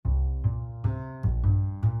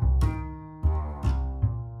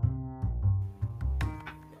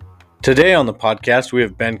Today on the podcast, we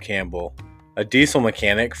have Ben Campbell, a diesel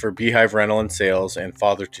mechanic for Beehive Rental and Sales and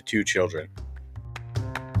father to two children.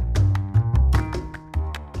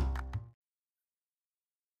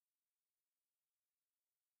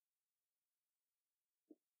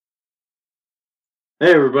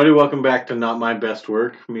 Hey everybody, welcome back to Not My Best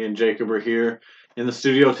Work. Me and Jacob are here in the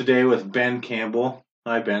studio today with Ben Campbell.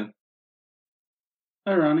 Hi, Ben.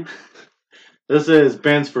 Hi, Ronnie. This is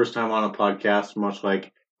Ben's first time on a podcast, much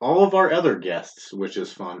like all of our other guests, which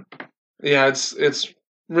is fun. Yeah, it's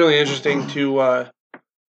really interesting to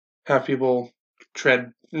have people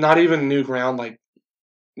tread not even new ground, like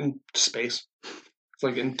in space. It's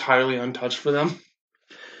like entirely untouched for them.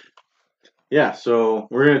 Yeah, so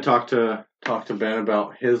we're gonna talk to Ben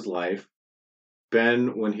about his life.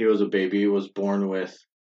 Ben, when he was a baby, was born with,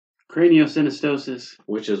 Craniosynostosis.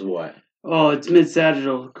 which is what? Oh, it's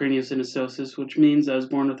mid-sagittal craniosynostosis, which means I was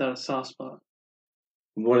born without a soft spot.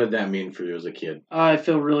 What did that mean for you as a kid? I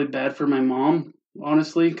feel really bad for my mom,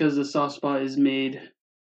 honestly, because the soft spot is made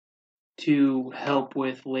to help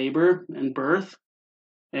with labor and birth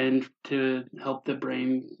and to help the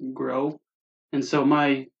brain grow. And so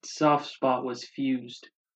my soft spot was fused.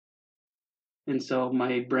 And so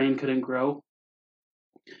my brain couldn't grow.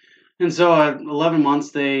 And so at 11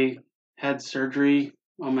 months, they had surgery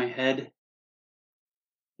on my head.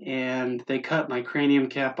 And they cut my cranium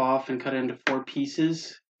cap off and cut it into 4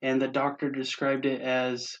 pieces. And the doctor described it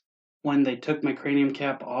as when they took my cranium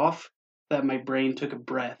cap off, that my brain took a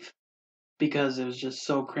breath because it was just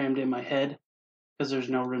so crammed in my head because there's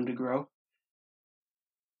no room to grow.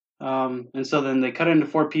 And so then they cut it into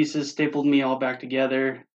 4 pieces, stapled me all back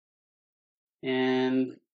together.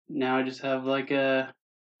 And now I just have like a,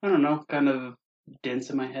 I don't know, kind of dents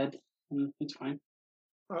in my head. And it's fine.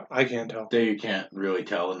 I can't tell. That you can't really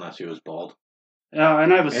tell unless he was bald. And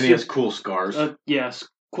I have a And he has cool scars. yes,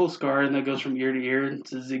 cool scar, and that goes from ear to ear.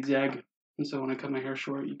 It's a zigzag, and so when I cut my hair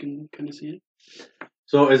short, you can kind of see it.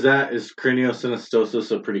 So is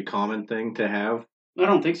craniosynostosis a pretty common thing to have? I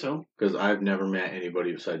don't think so. Because I've never met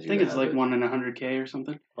anybody besides I you. think it's that like have it. 1 in 100K or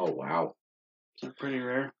something. Oh wow! It's like pretty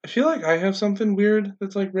rare. I feel like I have something weird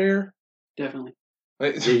that's like rare. Definitely.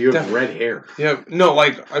 Like, Yeah, you have red hair. Yeah, no,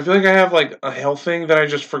 like I feel like I have like a health thing that I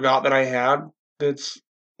just forgot that I had. That's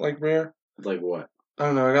like rare. Like what? I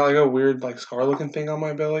don't know. I got like a weird like scar looking thing on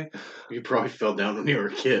my belly. You probably fell down when you were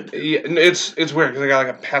a kid. Yeah, it's weird because I got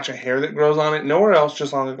like a patch of hair that grows on it. Nowhere else,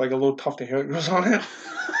 just on it, like a little tuft of hair that grows on it.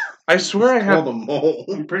 I swear It's I had. called a mole.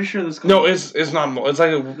 I'm pretty sure this. No, it's not a mole. It's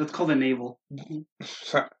like a. That's called a navel.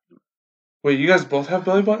 Wait, you guys both have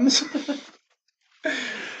belly buttons?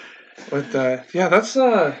 But yeah, that's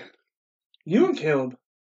you and Caleb.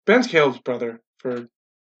 Ben's Caleb's brother. For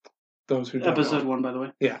those who don't Episode know. 1, by the way.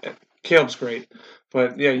 Yeah, Caleb's great.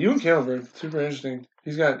 But yeah, you and Caleb are super interesting.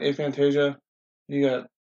 He's got aphantasia. You got.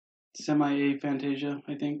 Semi-aphantasia,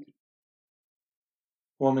 I think.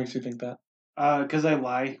 What makes you think that? Because I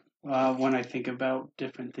lie when I think about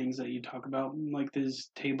different things that you talk about, like this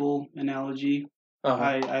table analogy. Uh-huh.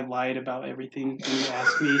 I lied about everything when you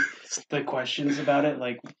asked me the questions about it,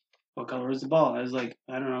 like what color was the ball? I was like,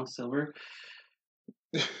 I don't know, silver.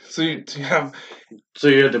 So you have. So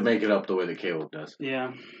you had to make it up the way that Caleb does.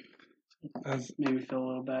 Yeah, As, made me feel a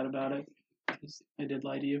little bad about it because I did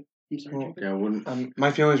lie to you. I'm sorry. Well, Jacob. Yeah, wouldn't.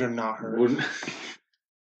 my feelings are not hurt. Wouldn't.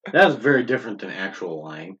 That's very different than actual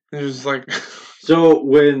lying. It's just like. So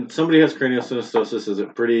when somebody has craniosynostosis, is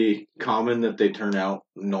it pretty common that they turn out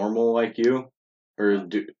normal like you, or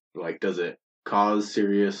does it cause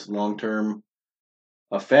serious long-term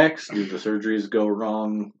effects? Do the surgeries go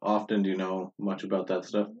wrong often? Do you know much about that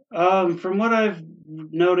stuff? From what I've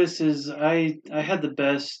noticed is I had the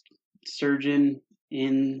best surgeon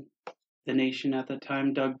in the nation at the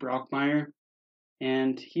time, Doug Brockmeyer,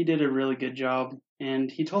 and he did a really good job.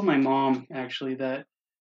 And he told my mom actually that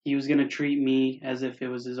he was gonna treat me as if it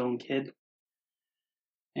was his own kid,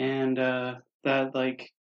 and that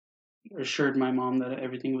like assured my mom that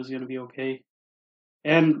everything was gonna be okay.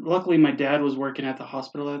 And luckily, my dad was working at the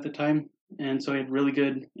hospital at the time, and so he had really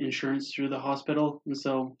good insurance through the hospital, and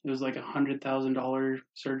so it was like $100,000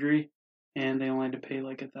 surgery, and they only had to pay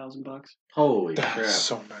like $1,000. Holy That's crap!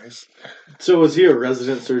 so nice. So was he a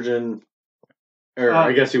resident surgeon? Or Uh,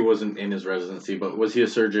 I guess he wasn't in his residency, but was he a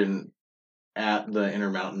surgeon at the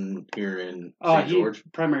Intermountain here in St. He George?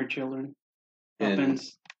 primary children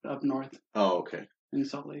up north Oh, okay. in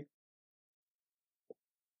Salt Lake.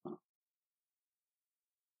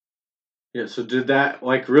 Yeah, so did that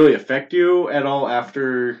like really affect you at all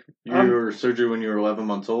after your surgery when you were 11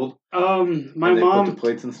 months old? My And they mom put the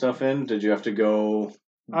plates and stuff in. Did you have to go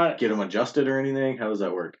get them adjusted or anything? How does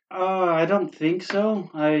that work? I don't think so.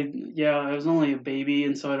 I was only a baby,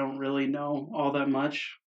 and so I don't really know all that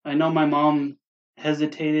much. I know my mom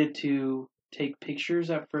hesitated to take pictures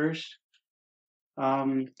at first,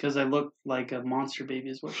 because I looked like a monster baby,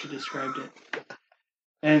 is what she described it.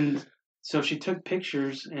 And so she took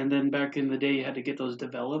pictures, and then back in the day, you had to get those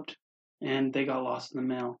developed, and they got lost in the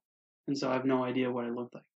mail, and so I have no idea what I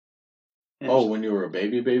looked like. And When you were a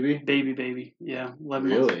baby? baby, yeah, 11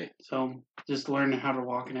 months. Really? So just learning how to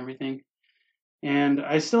walk and everything. And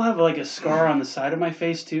I still have like a scar on the side of my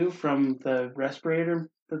face too from the respirator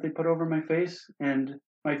that they put over my face, and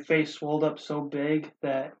my face swelled up so big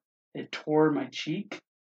that it tore my cheek.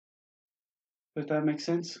 If that makes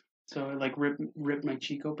sense. So it like ripped my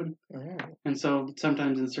cheek open, Oh. and so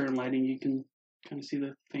sometimes in certain lighting you can kind of see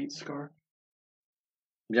the faint scar.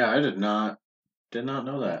 Yeah, I did not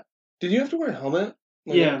know that. Did you have to wear a helmet?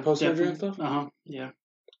 Like, Yeah, post surgery and stuff. Yeah.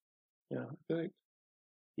 Yeah, I feel like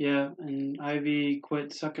Yeah, and Ivy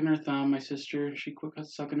quit sucking her thumb. My sister, she quit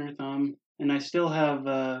sucking her thumb, and I still have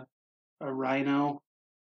a rhino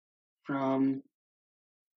from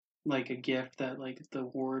like a gift that like the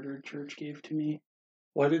ward or church gave to me.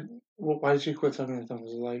 why did you quit sucking your thumb?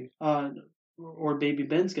 Was it like Or baby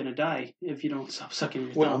Ben's gonna die if you don't stop sucking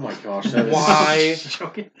your What- thumb. Oh my gosh, that is Why?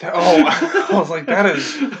 Joking. I was like, that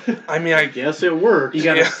is. I mean, I Yes, it worked. You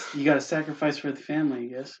gotta Yeah. you gotta sacrifice for the family, I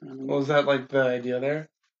guess. I don't know. was that like the idea there?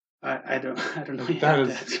 I don't know. That That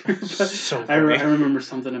is is but so I funny. remember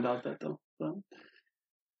something about that though. But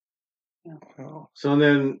Oh. So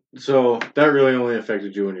that really only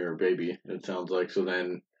affected you when you were a baby, it sounds like. So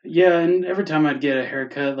then, yeah, and every time I'd get a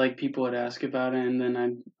haircut, like people would ask about it, and then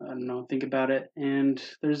I don't know, think about it. And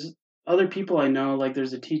there's other people I know, like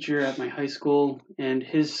there's a teacher at my high school, and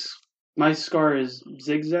my scar is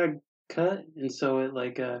zigzag cut, and so it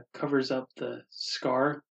like covers up the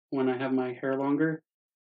scar when I have my hair longer.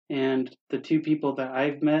 And the two people that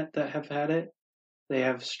I've met that have had it, they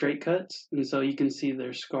have straight cuts, and so you can see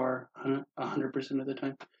their scar 100% of the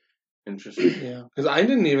time. interesting. Yeah, because I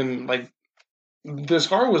didn't even like. The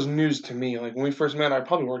scar was news to me. Like when we first met, I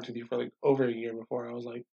probably worked with you for like over a year before. I was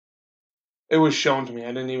like, it was shown to me. I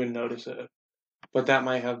didn't even notice it, but that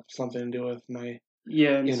might have something to do with my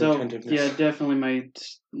Yeah, and so inattentiveness. yeah, definitely my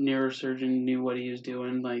neurosurgeon knew what he was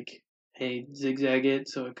doing. Like, hey, zigzag it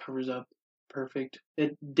so it covers up perfect.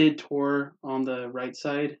 It did tore on the right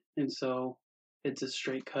side, and so it's a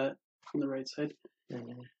straight cut on the right side.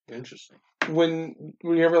 Interesting. When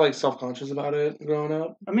were you ever like self conscious about it growing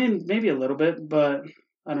up? I mean, maybe a little bit, but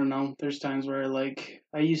I don't know. There's times where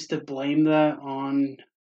I used to blame that on,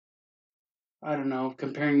 I don't know,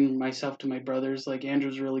 comparing myself to my brothers. Like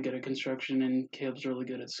Andrew's really good at construction and Caleb's really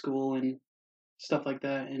good at school and stuff like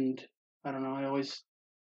that. And I don't know, I always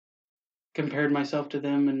compared myself to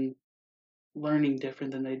them and learning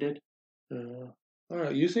different than they did. All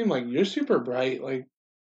right, you seem like you're super bright. Like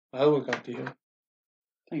I look up to you.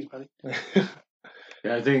 Thanks, buddy.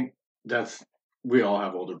 Yeah, I think we all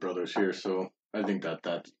have older brothers here, so I think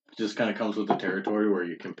that just kind of comes with the territory where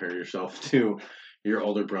you compare yourself to your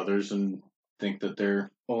older brothers and think that they're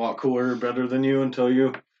a lot cooler or better than you until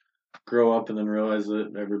you grow up and then realize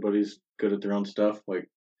that everybody's good at their own stuff. Like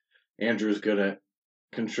Andrew's good at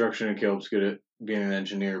construction and Caleb's good at being an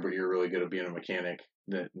engineer, but you're really good at being a mechanic.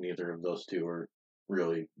 That neither of those two are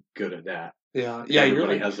really good at that. yeah, Everybody you're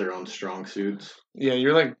like, has their own strong suits. yeah,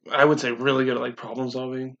 you're like I would say really good at like problem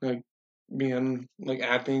solving, like being like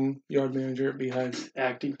acting yard manager at Beehive.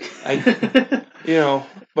 Acting.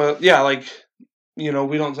 But yeah, like we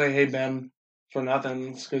don't say hey Ben for nothing.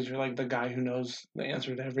 It's because you're like the guy who knows the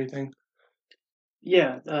answer to everything.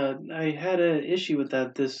 Yeah, I had an issue with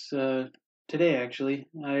that this today actually.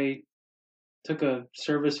 I took a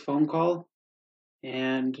service phone call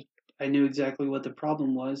and I knew exactly what the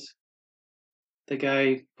problem was. The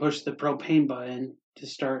guy pushed the propane button to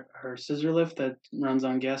start our scissor lift that runs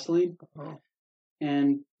on gasoline. Oh.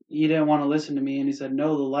 And he didn't want to listen to me, and he said,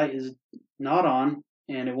 no, the light is not on,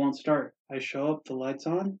 and it won't start. I show up, the light's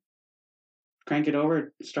on, crank it over,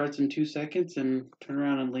 it starts in 2 seconds, and turn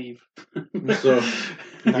around and leave. So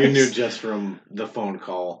you Nice. knew just from the phone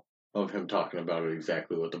call of him talking about it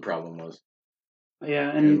exactly what the problem was. Yeah,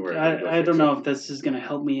 And and where to go I fix don't know it. if this is going to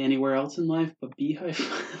help me anywhere else in life, but Beehive,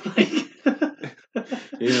 like,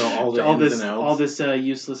 All the ins and outs. all this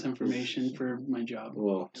useless information for my job.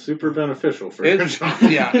 Well, super beneficial for your It's job.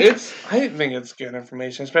 I think it's good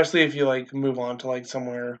information, especially if you like move on to like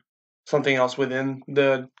something else within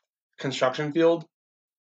the construction field,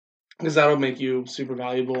 because that'll make you super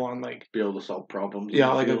valuable on like Be able to solve problems. in yeah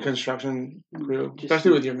the like a field. construction crew, Just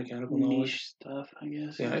especially with your mechanical knowledge. Niche stuff, I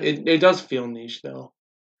guess. Yeah, it does feel niche though.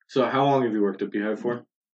 So how long have you worked at Beehive for?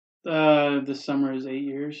 This summer is 8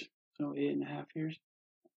 years, so 8.5 years.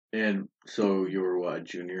 And so you were what, a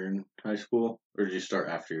junior in high school, or did you start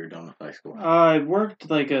after you were done with high school? I worked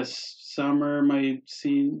like a summer my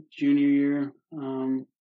junior year.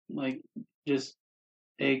 Like just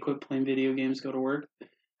quit playing video games, go to work.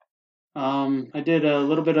 I did a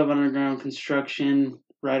little bit of underground construction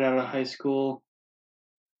right out of high school.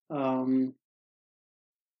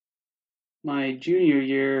 My junior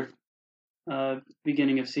year,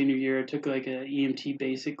 beginning of senior year, I took like a EMT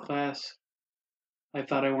basic class. I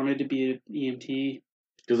thought I wanted to be an EMT.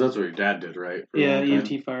 Because that's what your dad did, right? For a Yeah, long time?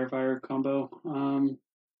 EMT firefighter combo.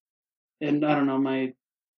 And I don't know, my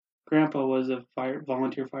grandpa was a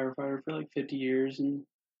volunteer firefighter for like 50 years, and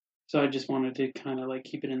so I just wanted to kind of like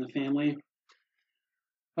keep it in the family.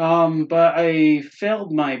 But I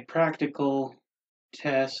failed my practical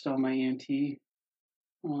test on my EMT.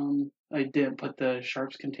 I didn't put the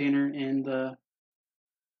sharps container in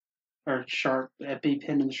or sharp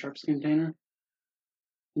EpiPen in the sharps container,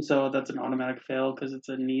 and so that's an automatic fail because it's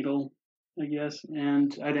a needle, I guess.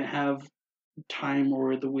 And I didn't have time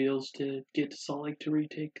or the wheels to get to Salt Lake to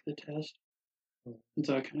retake the test, and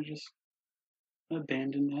so I kind of just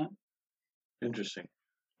abandoned that. Interesting.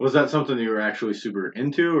 Was that something you were actually super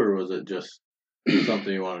into, or was it just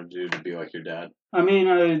something you wanted to do to be like your dad? I mean,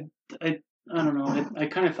 I don't know. I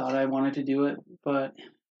kind of thought I wanted to do it, but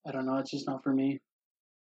I don't know. It's just not for me.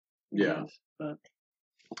 Yeah. But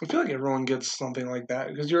I feel like everyone gets something like that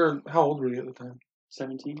because how old were you at the time?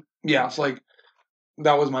 17. Yeah, it's like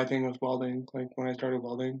that was my thing with welding. Like when I started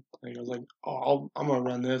welding, like I was like, oh, I'm gonna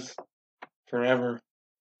run this forever,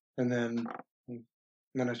 and then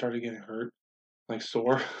I started getting hurt, like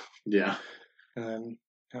sore, Yeah. and then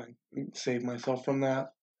kind of saved myself from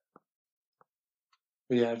that.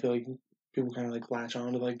 But yeah, I feel like people kind of like latch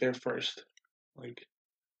on to like their first like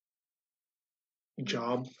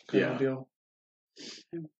job kind of deal.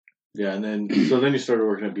 Yeah, and then then you started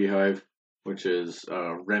working at Beehive, which is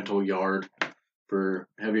a rental yard for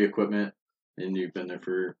heavy equipment, and you've been there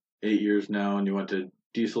for 8 years now, and you went to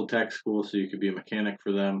diesel tech school so you could be a mechanic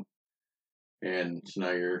for them, and so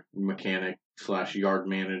now you're mechanic / yard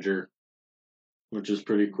manager, which is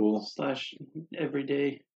pretty cool. /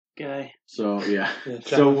 everyday guy. So yeah. Yeah,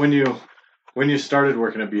 So when you started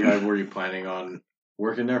working at Beehive, were you planning on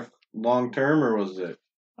working there long term, or was it?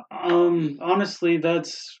 Honestly,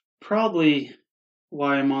 that's probably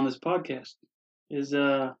why I'm on this podcast. Is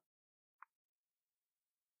I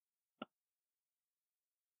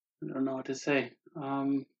don't know what to say.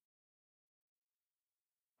 I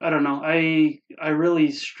don't know. I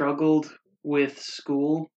really struggled with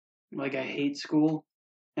school. Like I hate school,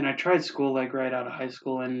 and I tried school like right out of high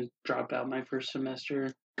school and dropped out my first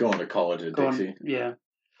semester. Going to college at Dixie. Yeah.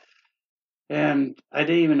 And I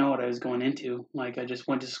didn't even know what I was going into. Like I just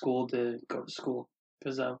went to school to go to school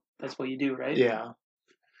because that's what you do, right? Yeah.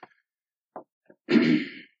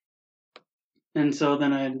 And so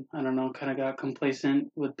then I don't know, kind of got complacent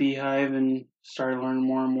with Beehive and started learning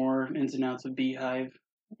more and more ins and outs of Beehive,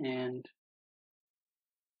 and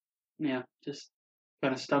yeah, just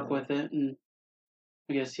kind of stuck with it. And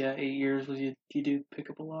I guess 8 years was you do pick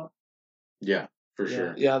up a lot. Yeah, for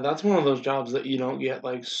sure. Yeah, that's one of those jobs that you don't get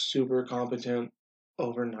like super competent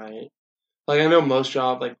overnight. Like I know most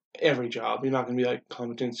jobs, like every job, you're not gonna be like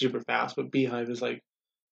competent super fast, but Beehive is like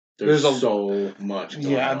there's so much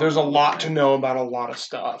going on. There's a lot to know about a lot of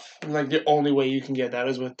stuff. And like the only way you can get that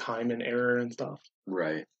is with time and error and stuff.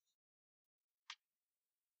 Right.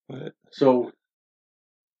 But so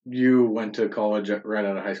you went to college right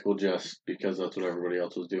out of high school just because that's what everybody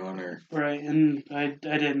else was doing, or? Right, and I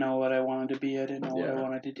didn't know what I wanted to be. I didn't know what I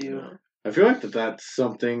wanted to do. Yeah. I feel like that's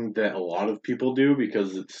something that a lot of people do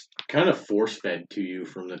because it's kind of force fed to you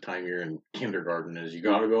from the time you're in kindergarten. Is you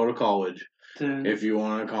got to go to college if you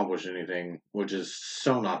want to accomplish anything, which is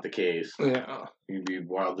so not the case. Yeah, you can be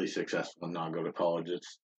wildly successful and not go to college. It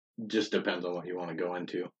just depends on what you want to go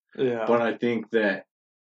into. Yeah, but I think that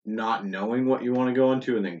not knowing what you want to go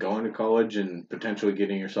into and then going to college and potentially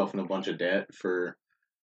getting yourself in a bunch of debt for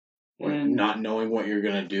not knowing what you're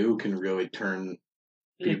going to do can really turn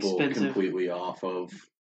people completely off of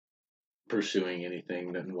pursuing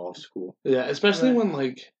anything that involves school. Yeah, especially when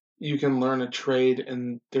like you can learn a trade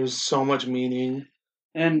and there's so much meaning.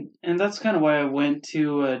 And that's kind of why I went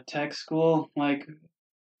to a tech school. Like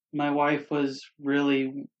my wife was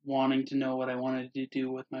really wanting to know what I wanted to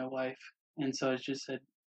do with my life, and so I just said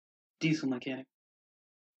diesel mechanic.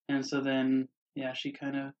 And so then she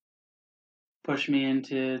kind of pushed me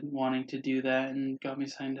into wanting to do that and got me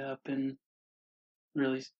signed up and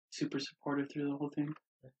really super supportive through the whole thing.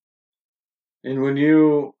 And when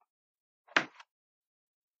you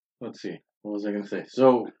let's see. What was I going to say?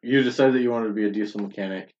 So you decided that you wanted to be a diesel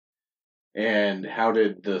mechanic, and how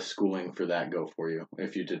did the schooling for that go for you?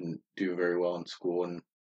 If you didn't do very well in school, in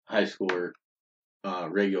high school or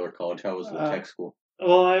regular college, how was the tech school?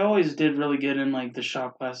 Well, I always did really good in like the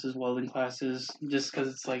shop classes, welding classes, just because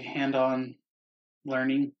it's like hand-on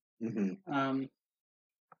learning. Mm-hmm.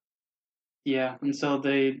 Yeah, and so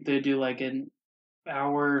they do like an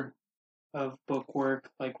hour of book work,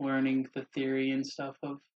 like learning the theory and stuff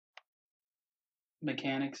of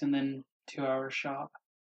mechanics, and then 2 hour shop.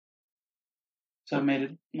 So it made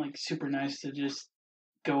it like super nice to just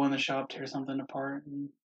go in the shop, tear something apart, and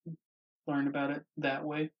learn about it that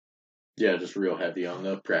way. Yeah, just real heavy on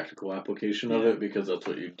the practical application of it because that's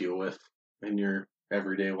what you deal with in your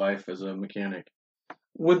everyday life as a mechanic.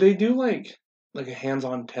 Would they do like a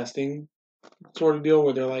hands-on testing sort of deal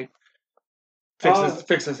where they're like,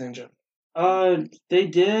 fix this engine? They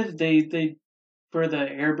did. They for the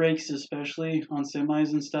air brakes, especially on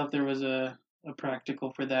semis and stuff, there was a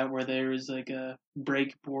practical for that where there was like a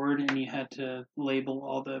brake board and you had to label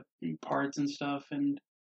all the parts and stuff, and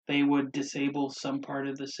they would disable some part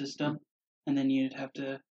of the system, and then you'd have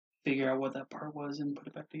to figure out what that part was and put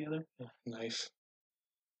it back together. Nice.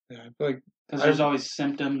 Yeah, I feel like because there's always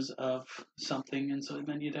symptoms of something, and so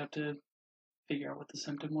then you'd have to figure out what the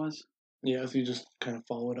symptom was. Yeah, so you just kind of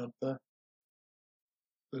followed up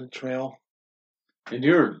the trail. And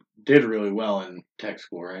you did really well in tech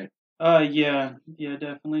school, right? Yeah,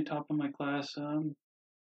 definitely top of my class.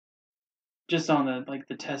 Just on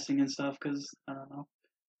the testing and stuff, because I don't know.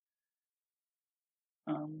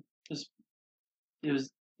 Just it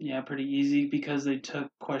was pretty easy because they took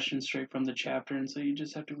questions straight from the chapter, and so you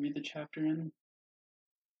just have to read the chapter and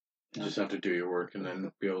you just have to do your work and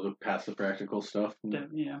then be able to pass the practical stuff.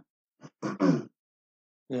 Yeah.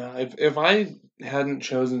 Yeah, if I hadn't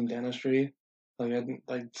chosen dentistry, like I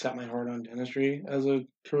hadn't set my heart on dentistry as a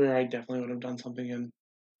career, I definitely would have done something in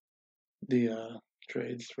the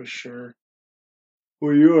trades for sure.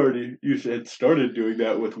 Well, you said started doing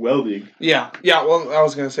that with welding. Yeah. Well, I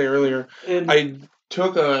was gonna say earlier, I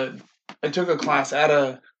took a class at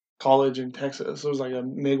a college in Texas. It was like a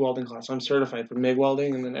MIG welding class. I'm certified for MIG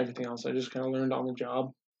welding, and then everything else I just kind of learned on the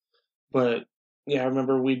job. But yeah, I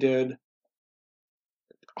remember we did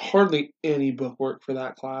hardly any book work for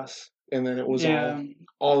that class, and then it was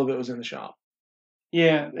all of it was in the shop.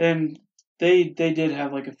 Yeah, and they did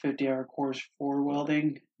have like a 50-hour course for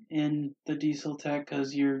welding in the diesel tech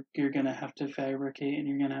because you're gonna have to fabricate and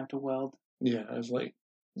you're gonna have to weld. Yeah, it was like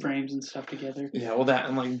frames and stuff together. Yeah, well, that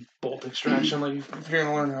and like bolt extraction. Like if you're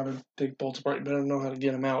gonna learn how to take bolts apart, you better know how to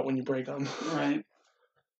get them out when you break them. Right.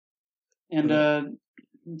 And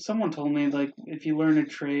someone told me like if you learn a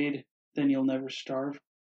trade, then you'll never starve.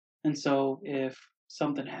 And so if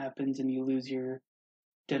something happens and you lose your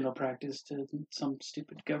dental practice to some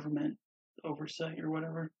stupid government oversight or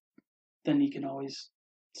whatever, then you can always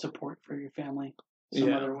support for your family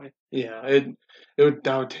some other way. Yeah, that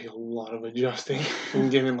would take a lot of adjusting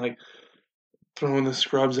and getting throwing the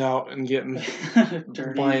scrubs out and getting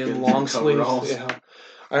buying long sleeves. Yeah,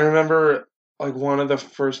 I remember one of the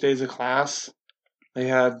first days of class, they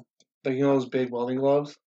had those big welding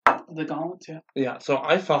gloves. The gauntlets, yeah. Yeah, so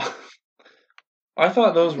I thought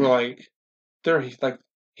those were they're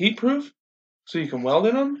heat proof, so you can weld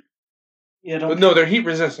in them. Yeah, but no, they're heat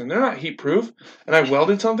resistant. They're not heat proof. And I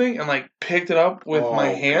welded something and picked it up with my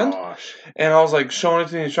hand, and I was showing it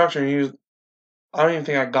to the instructor. And I don't even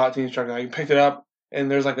think I got to the instructor. I picked it up, and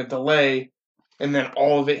there's a delay, and then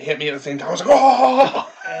all of it hit me at the same time. I was like, oh!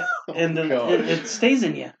 And it stays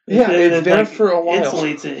in you. Yeah, it's there for a while.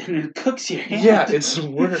 Insulates it and it cooks your hand. Yeah, it's the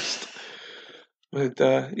worst. But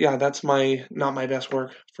that's not my best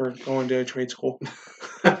work for going to trade school.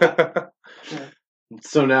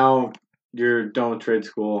 So now you're done with trade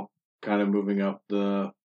school, kind of moving up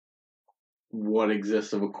what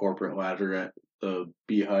exists of a corporate ladder at the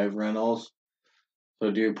Beehive Rentals.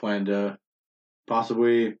 So do you plan to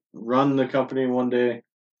possibly run the company one day?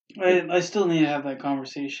 I still need to have that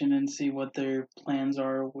conversation and see what their plans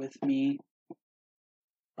are with me.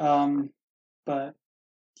 But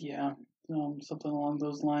yeah, something along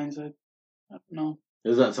those lines. I don't know.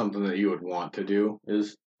 Is that something that you would want to do?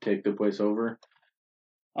 Is take the place over?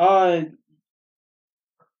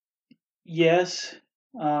 Yes.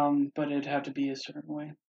 But it'd have to be a certain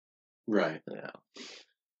way. Right. Yeah.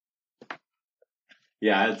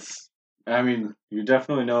 Yeah, I mean, you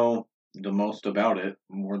definitely know the most about it,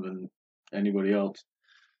 more than anybody else.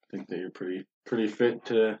 I think that you're pretty fit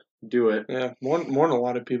to do it. Yeah, more than a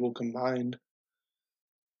lot of people combined.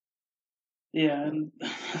 Yeah, and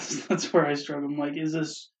that's where I struggle. I'm like, is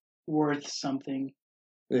this worth something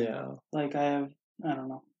Yeah. Like I don't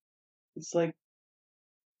know. It's like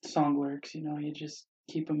song lyrics, you just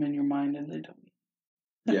keep them in your mind and they don't.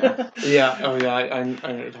 Yeah. Yeah. Oh yeah. I know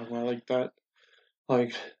what you're talking about, like that.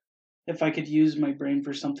 Like. If I could use my brain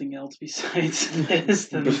for something else besides this,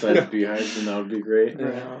 then Besides beehives, then that would be great.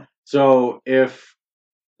 Right. Yeah. So if,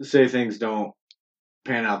 say, things don't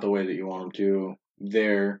pan out the way that you want them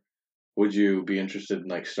to, would you be interested in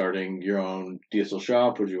like starting your own diesel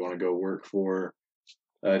shop? Would you want to go work for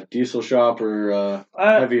a diesel shop or a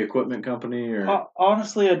heavy equipment company? Or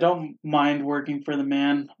honestly, I don't mind working for the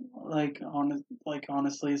man.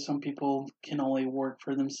 Honestly, some people can only work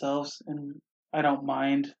for themselves, and I don't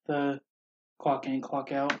mind the clock in,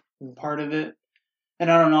 clock out part of it. And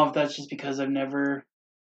I don't know if that's just because I've never,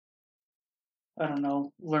 I don't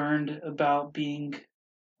know, learned about being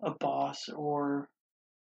a boss or,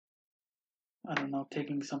 I don't know,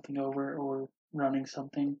 taking something over or running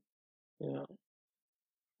something. Yeah.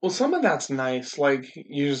 Well, some of that's nice. Like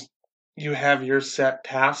you have your set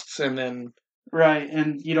tasks, and then Right,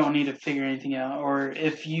 and you don't need to figure anything out. Or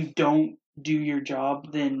if you don't do your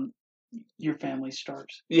job, then your family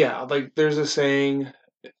starves. yeah, like there's a saying.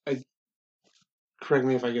 I correct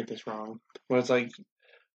me if I get this wrong, but it's like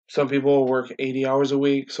some people work 80 hours a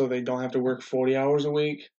week, so they don't have to work 40 hours a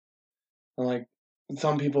week, and like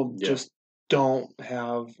some people Yeah. just don't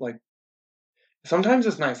have like. Sometimes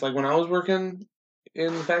it's nice. Like when I was working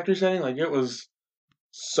in the factory setting, like it was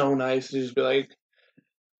so nice to just be like,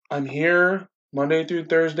 I'm here Monday through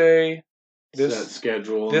Thursday. set This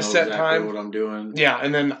schedule, this know set exactly time. what I'm doing. Yeah,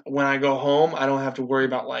 and then when I go home, I don't have to worry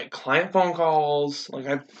about like client phone calls. Like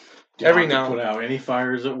I You don't every have to now. put out any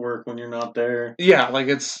fires at work when you're not there. Yeah, like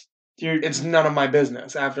it's Your none of my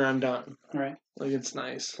business after I'm done. right Like it's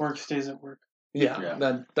nice. work stays at work. Yeah,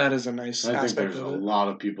 Yeah. that is a nice I think aspect there's a of it. lot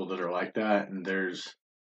of people that are like that, and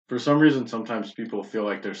for some reason, sometimes people feel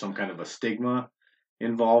like there's some kind of a stigma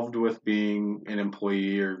involved with being an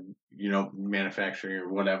employee or manufacturing or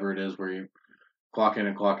whatever it is where you clock in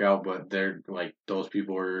and clock out, but they're like those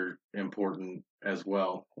people are important as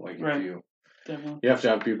well. Like if Right, definitely. you have to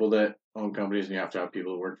have people that own companies and you have to have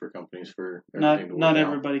people that work for companies for Not everything to work not out.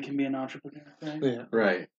 everybody can be an entrepreneur, right? Yeah.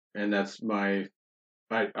 Right, and that's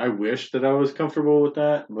I wish that I was comfortable with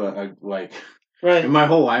that, but I like Right. in my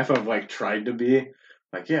whole life I've like tried to be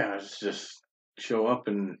like, yeah, just show up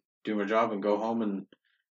and do my job and go home and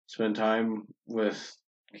spend time with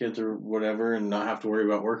kids or whatever and not have to worry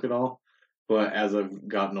about work at all. But as I've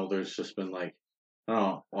gotten older, it's just been like, I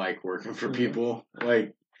don't like working for Yeah. people.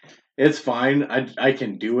 Like, it's fine. I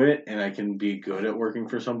can do it and I can be good at working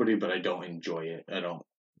for somebody, but I don't enjoy it. I don't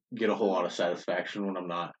get a whole lot of satisfaction when I'm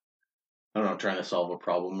not, I don't know, trying to solve a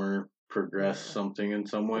problem or progress something in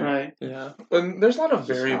some way. Right. Yeah. And there's a lot of It's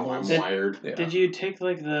just how I'm variables. wired. Yeah. Did you take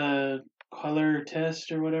like the color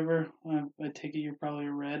test or whatever? I take it you're probably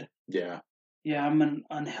a red. Yeah. Yeah, I'm an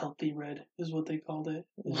unhealthy red, is what they called it.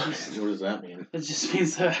 What does that mean? It just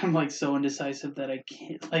means that I'm like so indecisive that I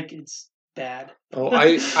can't, like, it's bad. Oh,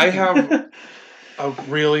 I have a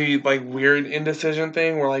really like weird indecision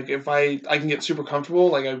thing where like if I can get super comfortable,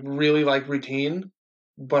 like I really like routine,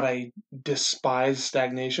 but I despise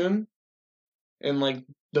stagnation, and like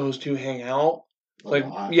those two hang out. Like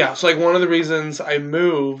yeah, so like one of the reasons I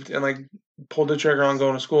moved and like pulled the trigger on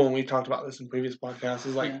going to school, and we talked about this in previous podcasts,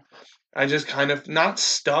 is like Yeah. I just kind of not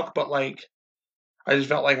stuck, but like I just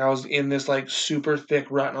felt like I was in this like super thick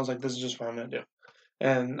rut, and I was like, this is just what I'm gonna do.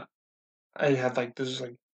 And I had like this is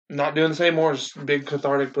like not doing this anymore, just a big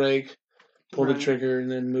cathartic break, pulled the Right. trigger,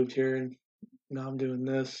 and then moved here, and now I'm doing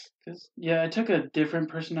this. Yeah, I took a different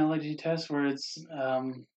personality test where it's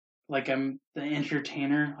like I'm the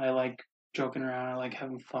entertainer. I like joking around. I like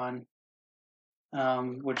having fun.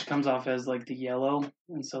 Which comes off as like the yellow,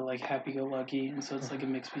 and so like happy-go-lucky, and so it's like a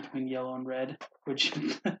mix between yellow and red, which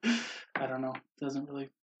I don't know, doesn't really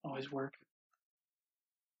always work.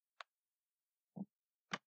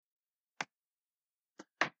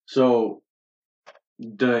 So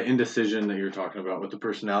the indecision that you're talking about with the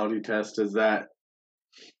personality test, do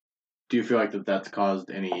you feel like that's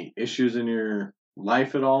caused any issues in your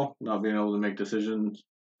life at all? Not being able to make decisions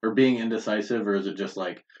or being indecisive, or is it just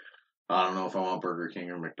like, I don't know if I want Burger King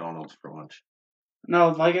or McDonald's for lunch? No,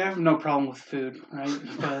 like I have no problem with food, right?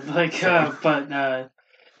 But like,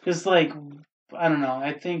 just like, I don't know.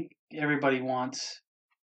 I think everybody wants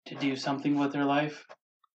to do something with their life,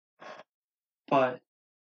 but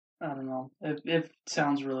I don't know. It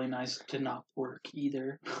sounds really nice to not work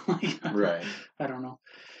either. Like, Right. I don't know.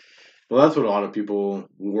 Well, that's what a lot of people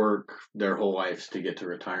work their whole lives to get to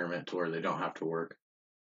retirement, to where they don't have to work.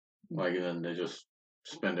 Like, and then they just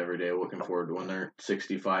spend every day looking forward to when they're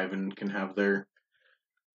 65 and can have their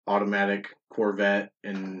automatic Corvette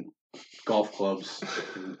and golf clubs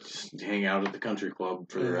and just hang out at the country club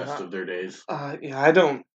for the rest of their days. Yeah, I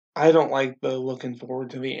don't like the looking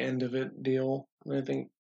forward to the end of it deal. I think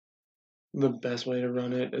the best way to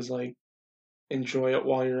run it is like enjoy it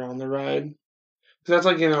while you're on the ride. 'Cause that's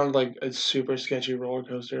like like a super sketchy roller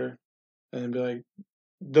coaster, and be like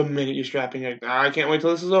the minute you strap in, you're like, I can't wait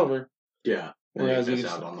till this is over. Yeah. And Whereas you you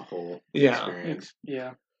miss just out on the whole yeah experience.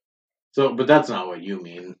 Yeah. So, but that's not what you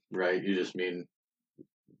mean, right? You just mean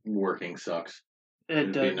working sucks.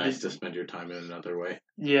 It'd be nice to spend your time in another way.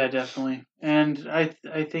 Yeah, definitely. And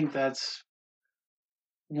I think that's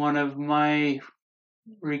one of my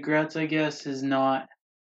regrets, I guess, is not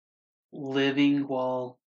living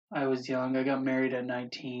while I was young. I got married at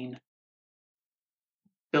 19,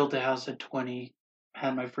 built a house at 20,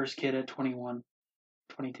 had my first kid at 21,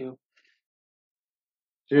 22.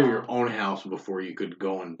 You have your own house before you could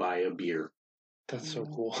go and buy a beer. That's so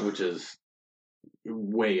cool. Which is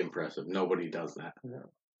way impressive. Nobody does that. Yeah.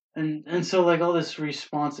 And so like all this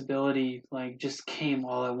responsibility like just came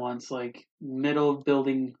all at once. Like middle of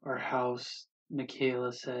building our house,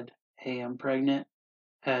 Michaela said, "Hey, I'm pregnant."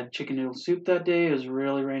 Had chicken noodle soup that day. It was a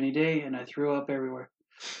really rainy day, and I threw up everywhere.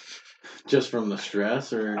 Just from the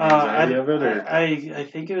stress or anxiety of it, or I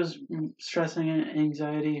think it was stress and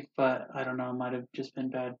anxiety, but I don't know. It might have just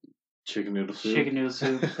been bad chicken noodle soup. chicken noodle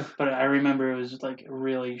soup. But I remember it was like a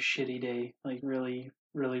really shitty day, like really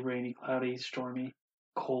really rainy, cloudy, stormy,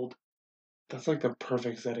 cold. That's like the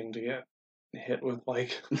perfect setting to get hit with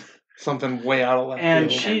like something way out of left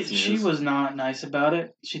And field. she was not nice about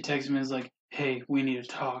it. She texted me and was like, "Hey, we need to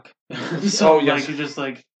talk." So yes. like just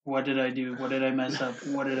like, what did I do? What did I mess up?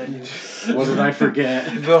 What did I do? What did I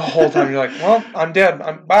forget? The whole time you're like, well, I'm dead.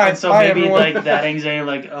 Bye. And so bye, maybe everyone. like that anxiety,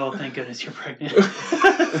 like, oh, thank goodness you're pregnant.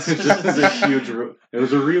 It's just a huge. It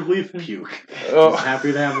was a relief puke. I was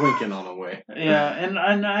happy to have Lincoln on the way. Yeah,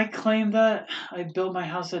 and I claim that I built my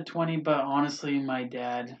house at 20, but honestly, my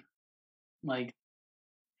dad, like,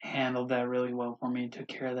 handled that really well for me. Took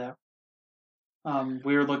care of that.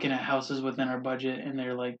 We were looking at houses within our budget, and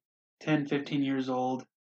they're like 10, 15 years old.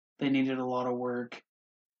 They needed a lot of work,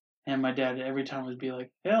 and my dad every time would be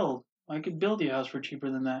like, "Hell, I could build you a house for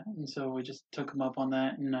cheaper than that." And so we just took him up on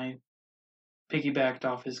that, and I piggybacked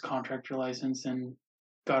off his contractor license and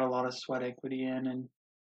got a lot of sweat equity in, and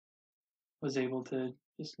was able to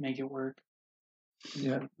just make it work.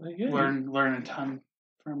 Yeah, learn a ton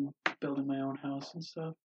from building my own house and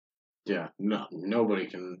stuff. Yeah, nobody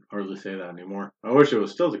can hardly say that anymore. I wish it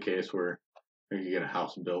was still the case where I could get a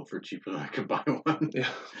house built for cheaper than I could buy one. Yeah.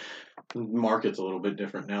 The market's a little bit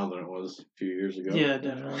different now than it was a few years ago. Yeah,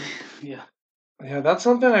 definitely. Yeah. Yeah, that's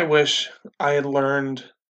something I wish I had learned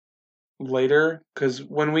later, because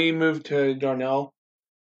when we moved to Yarnell,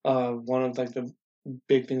 one of like the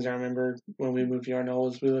big things I remember when we moved to Yarnell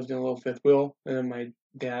was we lived in a little fifth wheel, and then my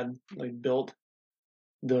dad like built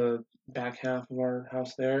the back half of our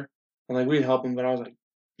house there, and like we'd help him, but I was like,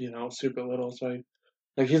 super little, so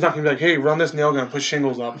he's not gonna be like, hey, run this nail gun, put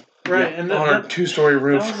shingles up, right, and on our 2-story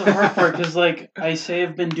roof. That was the hard part because like I say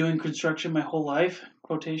I've been doing construction my whole life,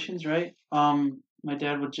 quotations, right? My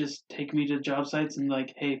dad would just take me to job sites and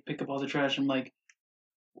like, hey, pick up all the trash. I'm like,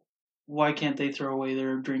 why can't they throw away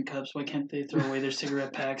their drink cups? Why can't they throw away their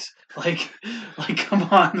cigarette packs? Like, come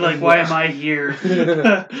on! Like, why am I here,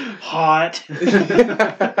 hot,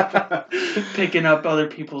 picking up other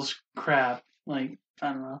people's crap? Like,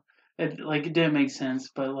 I don't know. It didn't make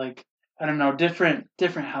sense, but like, I don't know. Different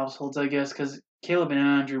households, I guess, because Caleb and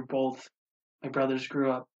Andrew both, my brothers,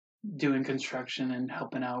 grew up doing construction and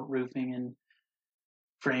helping out roofing and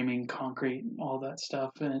framing concrete and all that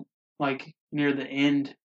stuff. And like near the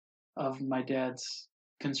end of my dad's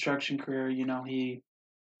construction career, he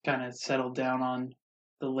kind of settled down on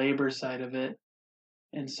the labor side of it.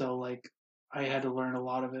 And so, like, I had to learn a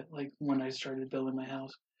lot of it, like, when I started building my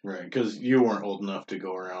house. Right, because you weren't old enough to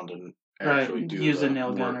go around and actually use a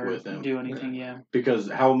nail gun or do anything, yeah. Because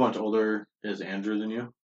how much older is Andrew than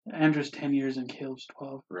you? Andrew's 10 years and Caleb's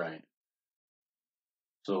 12. Right.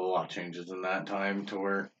 So a lot of changes in that time to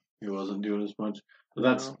where he wasn't doing as much. But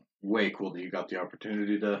that's way cool that you got the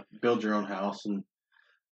opportunity to build your own house and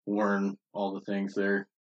learn all the things there.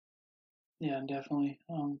 Yeah, definitely.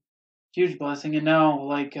 Huge blessing. And now,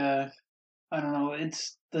 like, I don't know,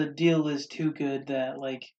 the deal is too good that,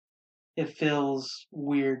 like, it feels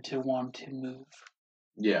weird to want to move.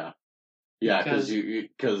 Yeah. Yeah, because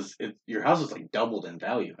your house is like doubled in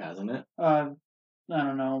value, hasn't it? I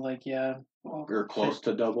don't know, like, yeah. Or close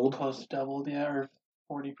to doubled? Close to doubled, yeah, or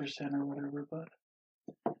 40% or whatever, but...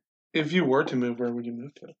 If you were to move, where would you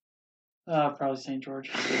move to? Probably St.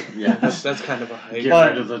 George. Yeah, That's kind of a hike. Get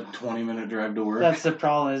But- rid of the 20-minute drive to work. That's the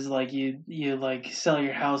problem. Is like you like sell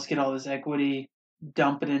your house, get all this equity,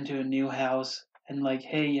 dump it into a new house, and like,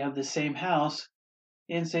 hey, you have the same house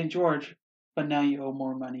in St. George, but now you owe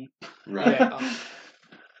more money. Right. Yeah.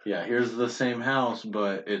 Yeah, here's the same house,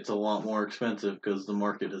 but it's a lot more expensive because the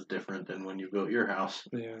market is different than when you built your house.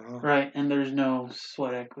 Yeah. Right, and there's no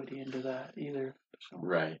sweat equity into that either. So.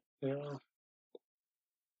 Right. Yeah.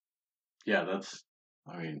 Yeah, that's,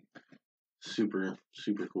 I mean, super,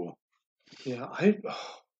 super cool. Yeah.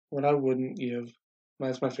 What I wouldn't give.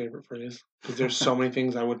 That's my favorite phrase because there's so many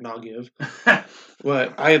things I would not give.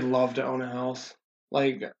 But I'd love to own a house.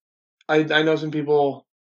 Like, I know some people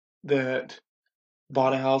that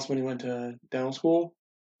bought a house when he went to dental school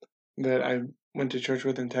that I went to church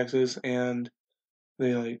with in Texas, and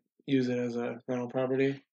they like use it as a rental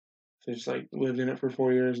property. They just like lived in it for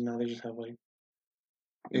 4 years, and now they just have like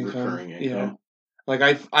income. Recurring income. Yeah, like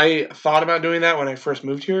I thought about doing that when I first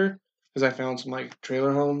moved here because I found some like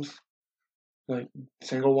trailer homes, like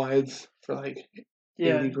single wides for like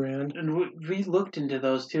Yeah, 80 grand. and we looked into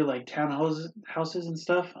those too, like townhouses, houses and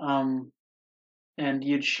stuff. And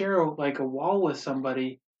you'd share like a wall with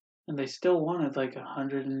somebody, and they still wanted like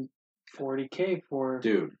 $140K for.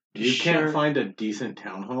 Dude, to you share- can't find a decent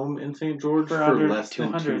townhome in St. George For for under less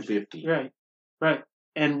than 200. $250. Right.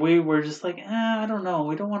 And we were just like, I don't know.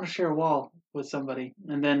 We don't want to share a wall with somebody.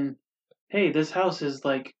 And then, hey, this house is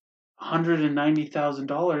like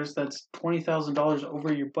 $190,000. That's $20,000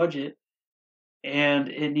 over your budget, and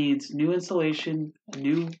it needs new insulation, a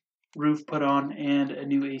new roof put on, and a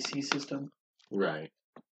new AC system. Right.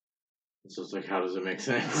 So it's like, how does it make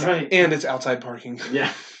sense? Right. And it's outside parking.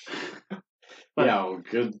 Yeah. But- Yeah, well,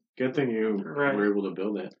 good thing you Right. were able to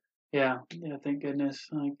build it. Yeah. Thank goodness.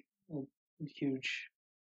 Like a huge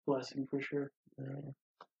blessing for sure.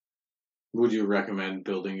 Would you recommend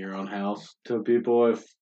building your own house to people if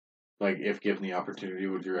given the opportunity?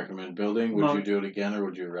 Would you recommend building? Would Well- you do it again, or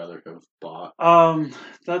would you rather have bought?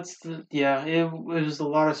 It was a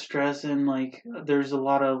lot of stress, and like there's a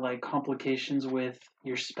lot of like complications with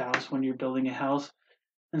your spouse when you're building a house.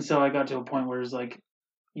 And so I got to a point where it's like,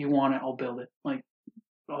 you want it, I'll build it. Like,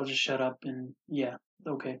 I'll just shut up and yeah,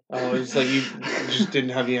 okay. Oh, it's like you just didn't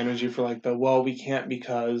have the energy for like we can't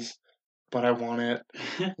because, but I want it.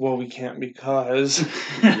 Well, we can't because.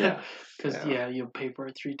 Yeah. Because Yeah. you'll pay for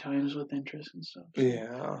it 3 times with interest and stuff.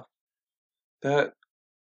 Yeah. That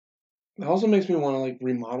also makes me want to like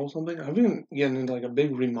remodel something. I've been getting into like a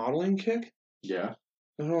big remodeling kick. Yeah.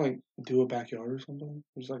 I don't know, like do a backyard or something.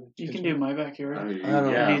 Just like a You can kitchen. do my backyard. don't yeah,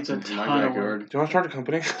 know. It needs a my ton of work. backyard. Do you want to start a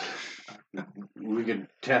company? We could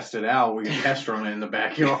test it out. We could test run it in the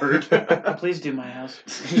backyard. Please do my house.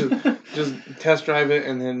 just test drive it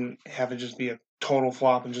and then have it just be a total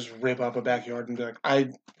flop and just rip up a backyard and be like,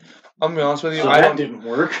 I'm gonna be honest with you, So I that don't didn't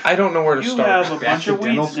work. I don't know where to You start. have a Back bunch to of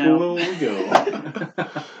dental weeds now. school we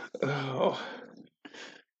go. Oh.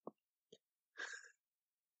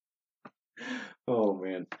 Oh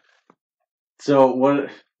man. So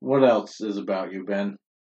what else is about you, Ben?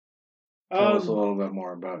 Tell us a little bit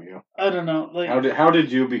more about you. I don't know. Like, How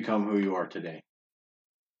did you become who you are today?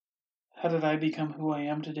 how did I become who I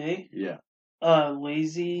am today? Yeah.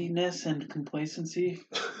 Laziness and complacency.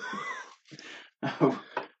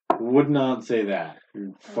 Would not say that.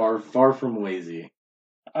 You're far from lazy.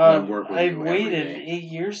 I work with I you every waited day. 8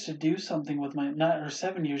 years to do something with my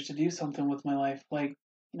 7 years to do something with my life. Like,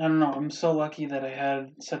 I don't know. I'm so lucky that I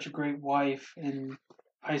had such a great wife and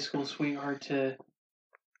high school sweetheart to.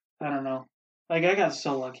 I don't know. Like, I got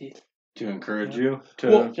so lucky To encourage you to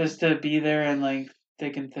Well, just to be there and like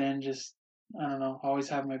thick and thin. Just I don't know. Always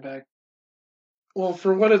have my back. Well,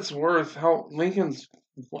 for what it's worth, how Lincoln's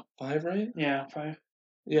 5, right? Yeah, 5.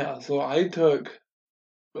 Yeah, so I took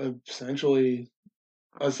essentially,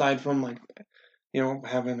 aside from like,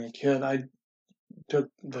 having a kid, I took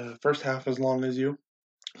the first half as long as you.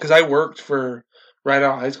 Because I worked right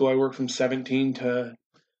out of high school, I worked from 17 to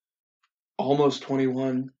almost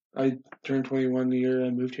 21. I turned 21 the year I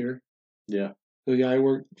moved here. Yeah. So yeah, I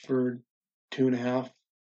worked for 2.5.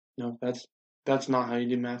 No, that's not how you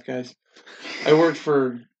do math, guys. I worked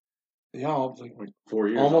for, like 4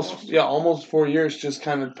 years almost 4 years, just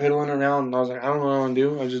kind of piddling around. And I was like, I don't know what I want to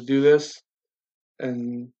do. I just do this,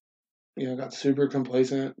 and got super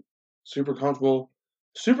complacent, super comfortable,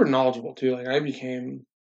 super knowledgeable too. Like I became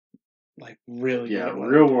like really good Yeah, at what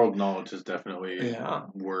I real do. world knowledge is definitely Yeah.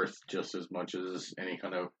 worth just as much as any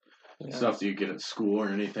kind of Yeah. stuff that you get at school or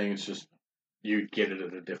anything. It's just you get it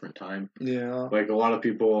at a different time. Yeah. Like a lot of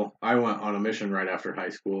people, I went on a mission right after high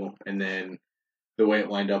school, and then the way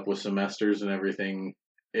it lined up with semesters and everything,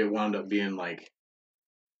 it wound up being like,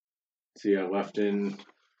 see, I left in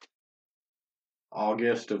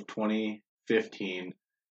August of 2015,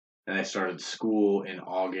 and I started school in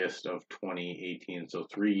August of 2018. So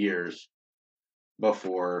 3 years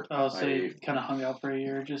before Oh, so you kind of hung out for a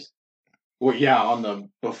year, just well, yeah, on the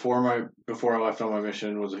before I left on my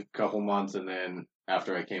mission was a couple months, and then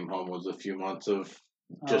after I came home was a few months of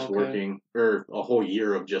just okay. working, or a whole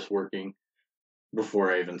year of just working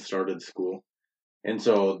before I even started school. And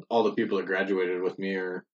so all the people that graduated with me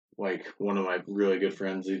are like one of my really good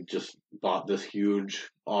friends. He just bought this huge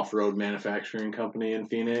off-road manufacturing company in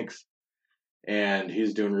Phoenix, and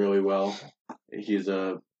he's doing really well. He's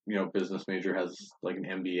a business major, has like an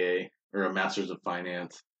MBA or a master's of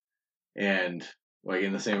finance, and like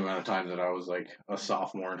in the same amount of time that I was like a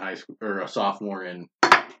sophomore in high school or a sophomore in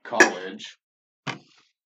college.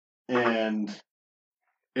 And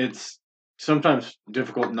it's sometimes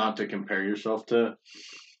difficult not to compare yourself to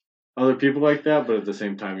other people like that, but at the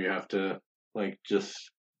same time you have to like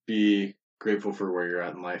just be grateful for where you're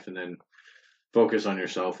at in life, and then focus on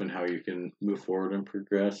yourself and how you can move forward and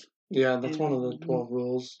progress. Yeah, that's one of the 12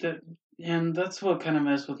 rules. And that's what kind of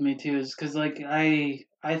messed with me too, is because like I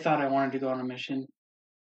thought I wanted to go on a mission,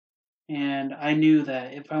 and I knew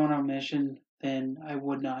that if I went on a mission, then I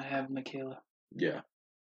would not have Michaela, Yeah.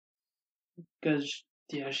 because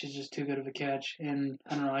yeah, she's just too good of a catch, and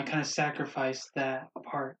I don't know, I kind of sacrificed that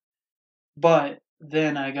part. But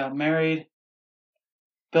then I got married,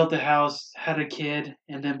 built a house, had a kid,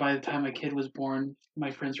 and then by the time my kid was born,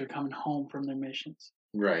 my friends were coming home from their missions.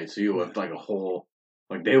 Right. So you lived like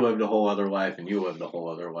they lived a whole other life, and you lived a whole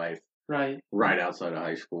other life Right. right outside of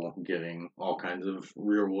high school, getting all kinds of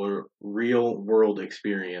real world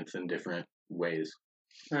experience in different ways.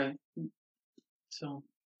 Right. So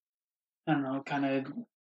I don't know,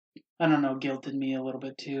 I don't know, guilted me a little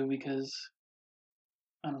bit too, because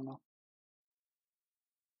I don't know,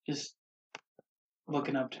 just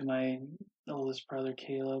looking up to my oldest brother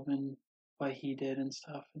Caleb and what he did and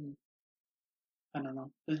stuff, and I don't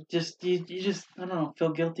know, it just you just I don't know,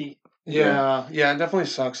 feel guilty. Yeah, it definitely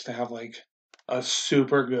sucks to have like a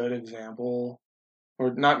super good example,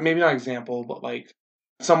 or not, maybe not example, but like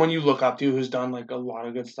someone you look up to who's done like a lot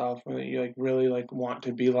of good stuff and that you like really like want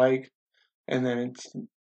to be like, and then it's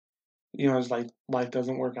like life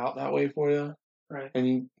doesn't work out that way for you, Right. and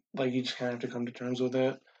you just kind of have to come to terms with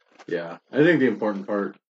it. Yeah. I think the important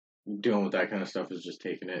part dealing with that kind of stuff is just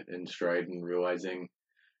taking it in stride and realizing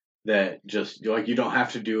that just like you don't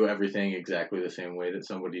have to do everything exactly the same way that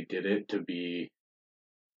somebody did it to be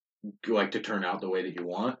like to turn out the way that you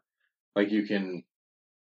want. Like you can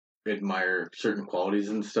admire certain qualities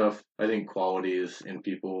and stuff. I think qualities in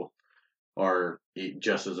people are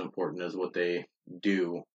just as important as what they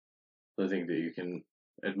do. I think that you can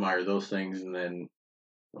admire those things and then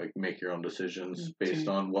like make your own decisions based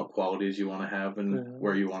on what qualities you want to have and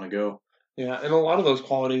where you want to go. Yeah, and a lot of those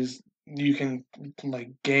qualities you can like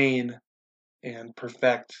gain and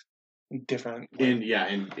perfect different. In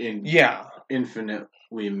yeah,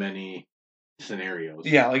 infinitely many scenarios.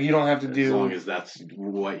 Yeah, like you don't have to as do long as that's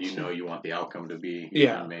what you know you want the outcome to be.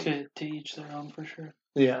 Yeah. To each their own, for sure.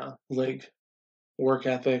 Yeah, like work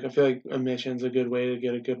ethic. I feel like a mission's a good way to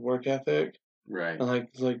get a good work ethic. Right. And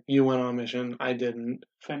like you went on a mission, I didn't.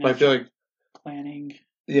 Financial But I feel like planning.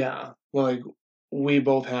 Yeah, well, like we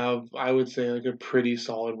both have, I would say, like a pretty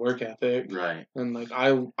solid work ethic. Right. And like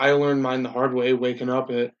I learned mine the hard way, waking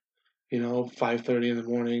up at 5:30 in the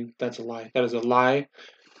morning. That's a lie. That is a lie.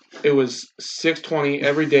 It was 6:20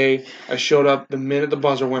 every day. I showed up the minute the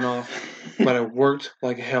buzzer went off, but I worked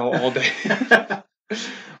like hell all day.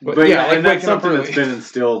 But yeah, and that's something that's been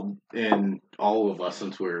instilled in all of us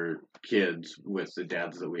since we were kids with the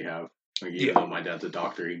dads that we have. Like even though my dad's a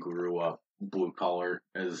doctor, he grew up blue collar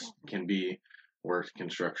as can be, worked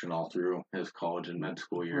construction all through his college and med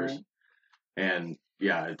school years. Right. And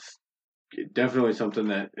yeah, it's definitely something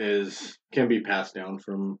that can be passed down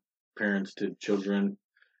from parents to children.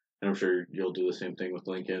 And I'm sure you'll do the same thing with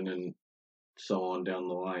Lincoln and so on down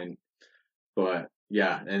the line. But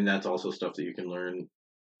yeah, and that's also stuff that you can learn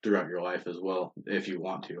throughout your life as well if you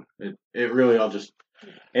want to. It really all just,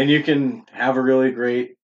 and you can have a really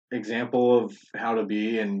great example of how to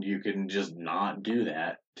be, and you can just not do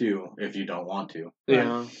that too if you don't want to.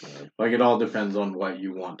 Yeah. Like it all depends on what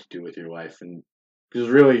you want to do with your life, and because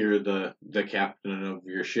really you're the captain of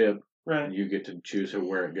your ship. Right. You get to choose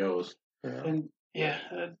where it goes. Yeah. And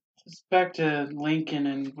it's back to Lincoln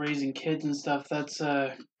and raising kids and stuff. That's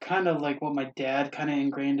kind of like what my dad kind of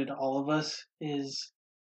ingrained into all of us is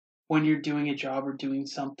when you're doing a job or doing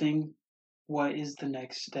something, what is the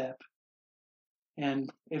next step? And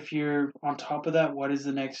if you're on top of that, what is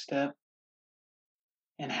the next step?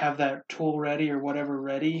 And have that tool ready or whatever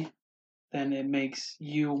ready, then it makes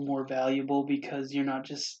you more valuable because you're not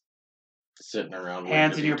just Sitting around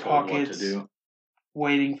hands waiting in to be your told what to pockets do.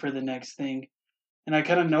 waiting for the next thing. And I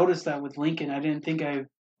kind of noticed that with Lincoln. I didn't think I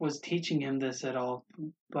was teaching him this at all,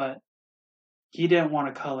 but he didn't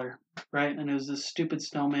want to color, right? And it was this stupid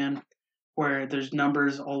snowman where there's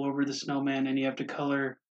numbers all over the snowman and you have to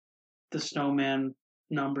color the snowman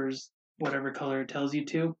numbers, whatever color it tells you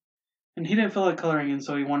to. And he didn't feel like coloring, and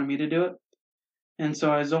so he wanted me to do it. And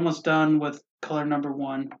so I was almost done with color number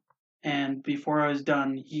 1. And before I was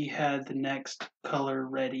done, he had the next color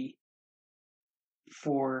ready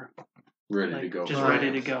for Ready like to go. just Right.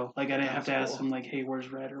 ready to go. Like I didn't have That's to ask cool. him like, "Hey,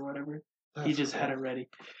 where's red?" or whatever. He That's just had cool. it ready.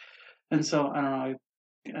 And so I don't know.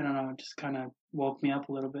 I don't know. It just kind of woke me up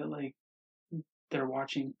a little bit. Like they're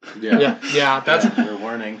watching. Yeah. That's They're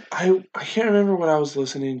learning. I can't remember what I was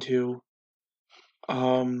listening to.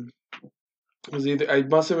 It was either I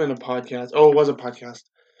must have been a podcast. Oh, it was a podcast.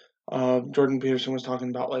 Jordan Peterson was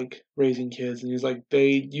talking about like raising kids, and he's like,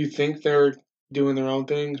 you think they're doing their own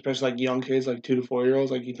thing, especially like young kids, like 2 to 4 year olds,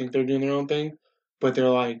 like you think they're doing their own thing, but they're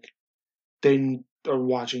like they are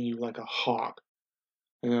watching you like a hawk,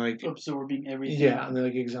 and they're like, Absorbing everything. yeah, and they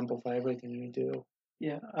like exemplify everything you do.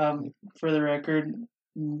 Yeah. For the record,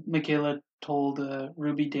 Michaela told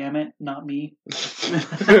Ruby, "Damn it, not me."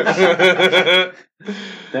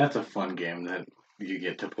 That's a fun game that you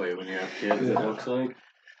get to play when you have kids. It Yeah. looks like.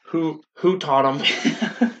 Who taught them?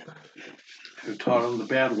 Who taught them the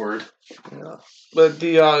bad word? Yeah. But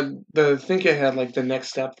the think ahead, like the next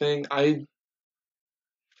step thing, I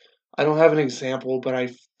don't have an example, but I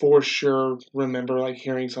for sure remember like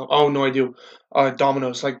hearing some. Oh no, I do.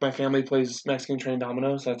 Dominoes. Like my family plays Mexican train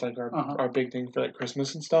dominoes. That's like our big thing for like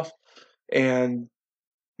Christmas and stuff. And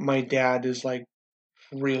my dad is like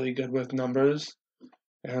really good with numbers,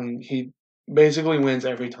 and he basically wins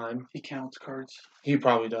every time. He counts cards. He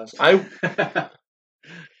probably does. Dad,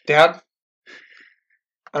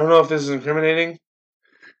 I don't know if this is incriminating.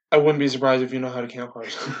 I wouldn't be surprised if you know how to count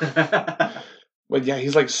cards. But yeah,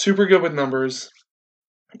 he's like super good with numbers.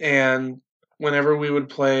 And whenever we would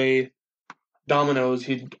play dominoes,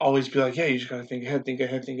 he'd always be like, yeah, you just gotta think ahead, think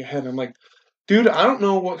ahead, think ahead. I'm like, dude, I don't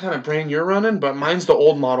know what kind of brain you're running, but mine's the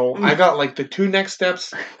old model. I got like the 2 next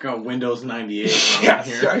steps. Got Windows 98. Yes,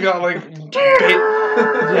 Here. I got like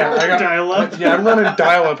I got dial-up. Yeah, I'm running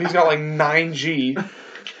dial-up. He's got like 9G.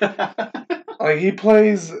 Like he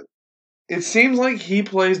plays. It seems like he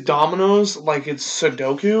plays dominoes like it's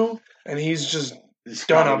Sudoku, and he's just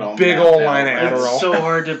done a big old line of Adderall. It's so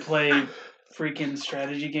hard to play freaking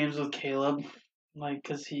strategy games with Caleb, like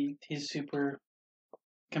because he's super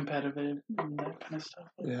competitive and that kind of stuff.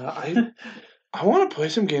 Yeah, I want to play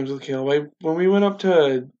some games with Caleb. When we went up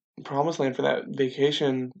to Promised Land for that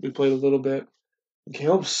vacation, we played a little bit.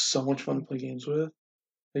 Caleb's so much fun to play games with.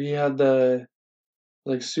 Like, he had the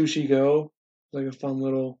Sushi Go, like a fun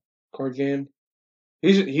little card game.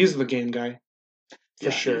 He's the game guy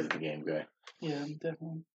for sure. He's the game guy. Yeah,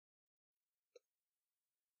 definitely.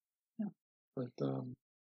 Yeah. But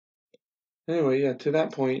anyway, yeah. To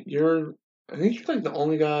that point, I think you're like the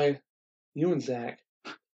only guy. You and Zach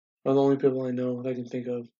are the only people I know that I can think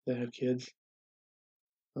of that have kids.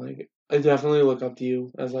 Like, I definitely look up to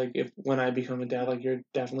you as like when I become a dad, like you're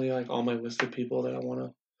definitely like on my list of people that I want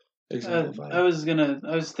to exemplify. I was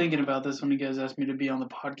thinking about this when you guys asked me to be on the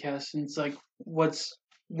podcast, and it's like,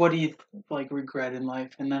 what do you like regret in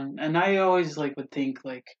life? And I always like would think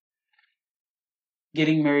like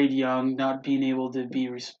getting married young, not being able to be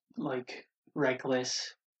like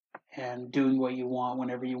reckless and doing what you want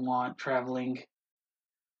whenever you want, traveling,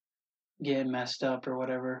 getting messed up or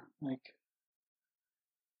whatever. Like,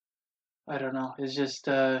 I don't know. It's just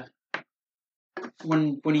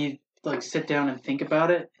when you like sit down and think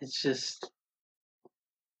about it, it's just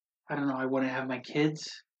I don't know. I wouldn't have my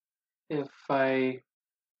kids if I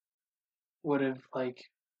would have like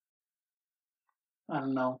I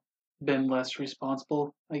don't know been less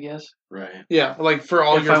responsible. I guess. Right. Yeah, like for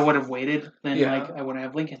all if I would have waited, then like I wouldn't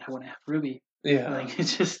have Lincoln. I wouldn't have Ruby. Yeah. Like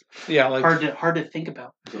it's just like hard to think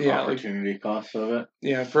about. The opportunity cost of it.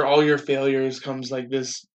 Yeah, for all your failures comes like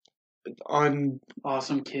this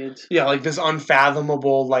awesome kids. Yeah, like this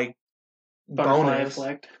unfathomable like butterfly bonus.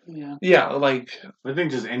 Effect. Yeah. Yeah, like I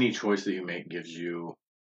think just any choice that you make gives you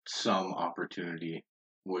some opportunity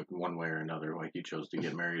with one way or another. Like you chose to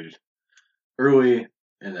get married early,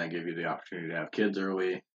 and that gave you the opportunity to have kids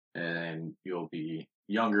early, and you'll be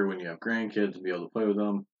younger when you have grandkids and be able to play with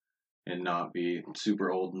them, and not be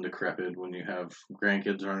super old and decrepit when you have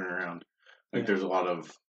grandkids running around. Like there's a lot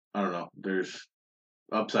of I don't know. There's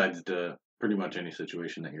upsides to pretty much any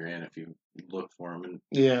situation that you're in if you look for them and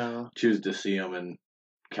Yeah. choose to see them and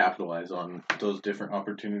capitalize on those different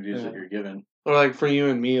opportunities Yeah. that you're given. Or like for you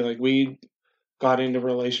and me, like we got into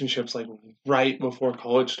relationships like right before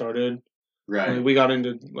college started. Right. Like we got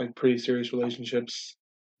into like pretty serious relationships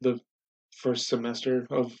the first semester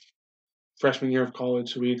of freshman year of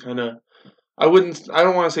college. So we kind of, I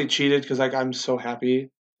don't want to say cheated because like I'm so happy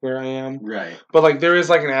where I am. Right. But like there is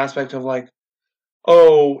like an aspect of like,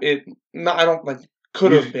 oh, I don't like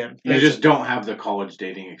could have been. You just don't have the college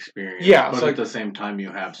dating experience. Yeah, But so at like, the same time, you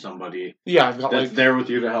have somebody yeah, I've got that's like there with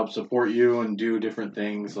you to help support you and do different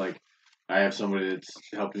things. Like I have somebody that's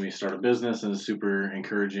helping me start a business and is super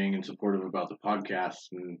encouraging and supportive about the podcast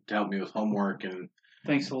and to help me with homework and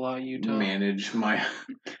Thanks a lot, Utah. manage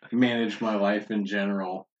my life in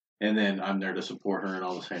general. And then I'm there to support her in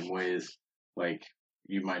all the same ways. Like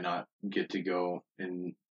you might not get to go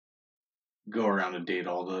around and date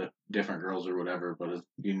all the different girls or whatever, but if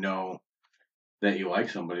you know that you like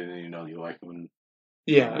somebody, then you know that you like them. And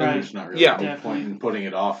yeah, Right. there's not really Yeah. a big Definitely. point in putting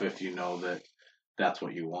it off if you know that that's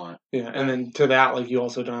what you want. yeah, and then to that like you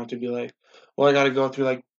also don't have to be like, well, I got to go through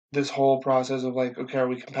like this whole process of like, okay, are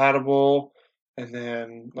we compatible? And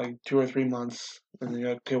then like 2 or 3 months, and then you're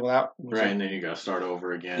like, okay, well that was Right, like, and then you got to start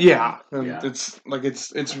over again. yeah, and yeah. it's like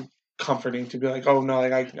it's comforting to be like, oh no,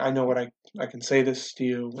 like I know what I can say this to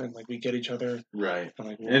you, and like we get each other, Right. and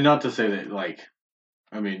like And not to say that, like,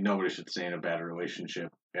 I mean, nobody should stay in a bad relationship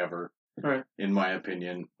ever. Right. In my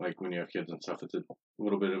opinion, like when you have kids and stuff, it's a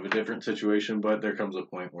little bit of a different situation, but there comes a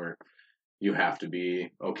point where you have to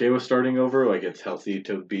be okay with starting over. Like it's healthy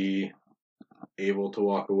to be able to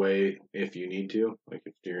walk away if you need to, like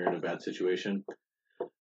if you're in a bad situation.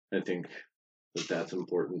 I think that's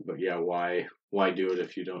important. But yeah, why do it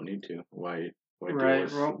if you don't need to? Why deal Right.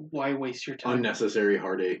 with Why waste your time? unnecessary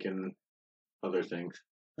heartache and other things?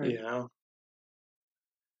 Right. yeah.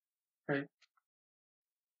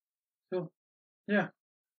 Yeah.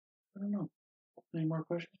 I don't know. Any more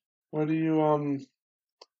questions? What are you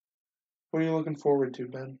looking forward to,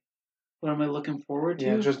 Ben? What am I looking forward to?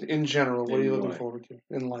 Yeah, just in general, what are you In looking life. forward to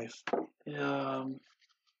in life? A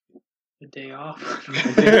day off.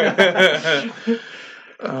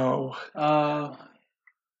 Oh,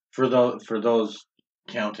 For those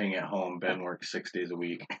counting at home, Ben works 6 days a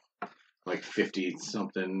week, like 50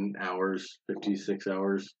 something hours, 56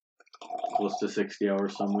 hours, close to 60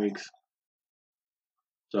 hours some weeks.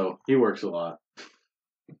 So he works a lot.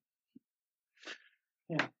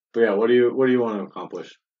 Yeah. But yeah, what do you want to accomplish?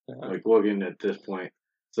 yeah. Like looking at this point,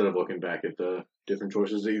 instead of looking back at the different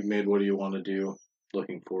choices that you've made, what do you want to do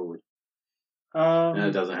looking forward? And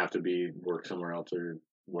it doesn't have to be work somewhere else or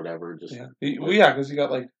whatever. Just Yeah, well, yeah, because you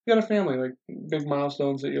got a family, like big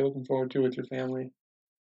milestones that you're looking forward to with your family.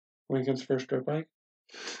 Lincoln's first dirt bike.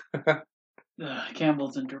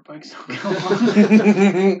 Campbell's and dirt bikes don't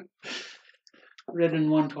count. Ridden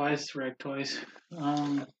one twice, wrecked twice.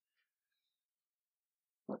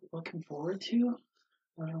 Looking forward to?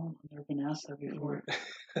 I've never been asked that before.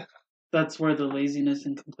 That's where the laziness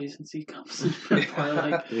and complacency comes in. Probably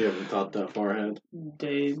like you haven't thought that far ahead.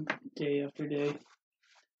 day after day.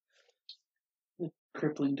 The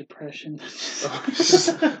crippling depression.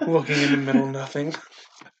 Just looking in the middle of nothing.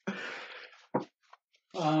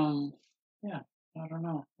 Yeah, I don't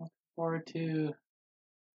know. Looking forward to.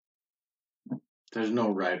 There's no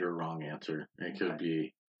right or wrong answer. It could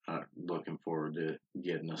be looking forward to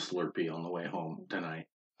getting a Slurpee on the way home tonight.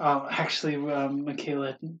 Actually,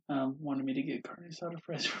 Michaela wanted me to get carne asada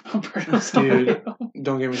fries from Alberto's. Dude,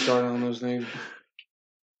 don't get me started on those things.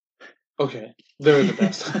 Okay, they're the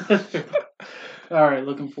best. All right,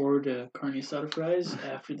 looking forward to carne asada fries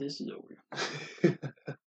after this is over.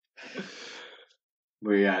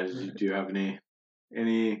 But yeah, do you have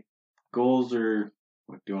any goals or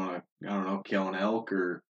do you want to, I don't know, kill an elk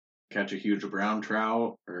or catch a huge brown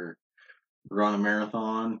trout or run a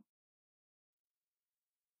marathon,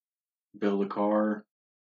 build a car,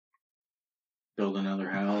 build another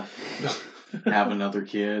house, have another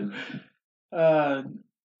kid? Yeah,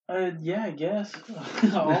 I guess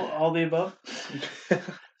all the above.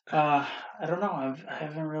 I don't know. I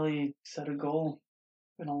haven't really set a goal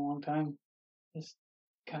in a long time. Just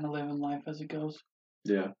kind of living life as it goes.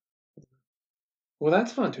 Yeah. Well,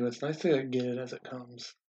 that's fun too. It's nice to get it as it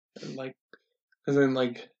comes, and because then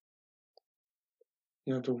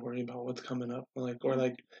you don't have to worry about what's coming up, or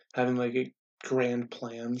having grand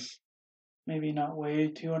plans. Maybe not weigh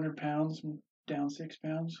 200 pounds, down 6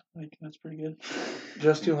 pounds. That's pretty good.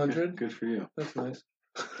 Just 200. Good for you. That's nice.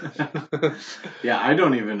 Yeah, I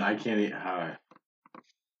can't eat.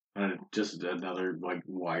 Just another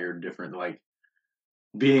wired different.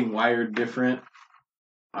 being wired different,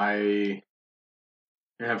 I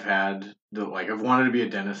have had I've wanted to be a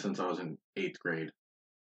dentist since I was in 8th grade.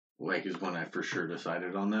 Like is when I for sure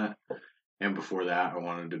decided on that. And before that, I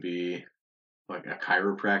wanted to be like a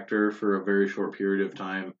chiropractor for a very short period of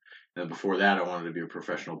time. And before that, I wanted to be a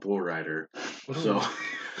professional bull rider. So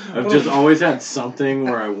I've just always had something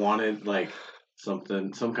where I wanted like some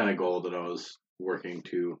kind of goal that I was working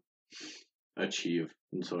to achieve.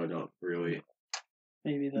 And so I don't really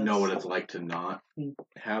Maybe that's know what it's like to not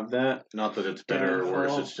have that. Not that it's better or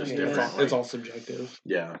worse, it's just Yeah, different. It's all subjective.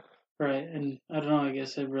 Yeah. right. And I don't know. I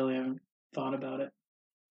guess I really haven't thought about it.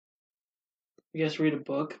 You guys read a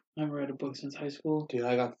book? I haven't read a book since high school. Dude,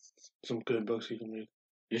 I got some good books you can read.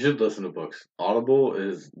 You should listen to books. Audible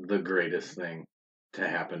is the greatest thing to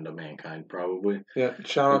happen to mankind, probably. Yeah,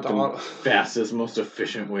 shout out to the Audible. fastest, most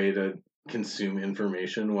efficient way to consume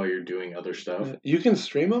information while you're doing other stuff. You can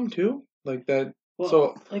stream them too, like that. Well,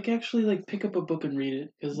 So like actually, like pick up a book and read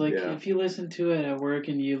it, because like Yeah. if you listen to it at work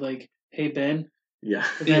and you like, hey Ben, Yeah.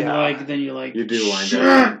 then Yeah. then you're like, You do wind shit,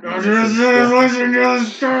 up. I just listen to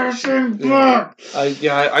this fucking book.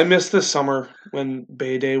 I missed this summer when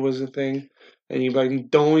Bay Day was a thing, and you like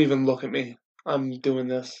don't even look at me. I'm doing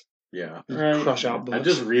this. Yeah. Right. Crush out books. I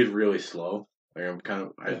just read really slow. Like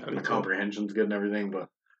I'm Yeah, me the too. comprehension's good and everything, but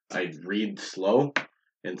I read slow,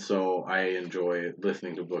 and so I enjoy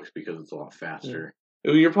listening to books because it's a lot faster.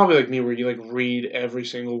 You're probably like me, where you like read every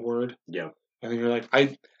single word, Yep. and then you're like,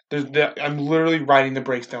 I'm literally writing the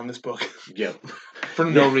breaks down this book Yep. for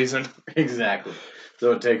no reason. Exactly.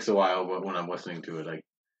 So it takes a while, but when I'm listening to it, like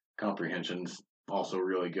comprehension's also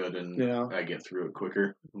really good, and Yeah. I get through it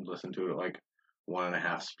quicker. Listen to it at like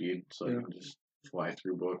 1.5 speed, so I Yeah. can just fly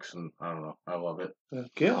through books, and I don't know, I love it.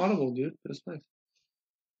 Get Audible, dude. That's nice.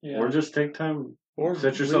 Yeah. Or just take time, Or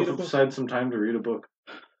set yourself read a book. aside some time to read a book.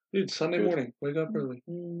 Dude, Sunday Good. morning, wake up early.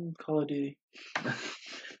 Call of Duty.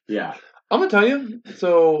 Yeah. I'm gonna tell you.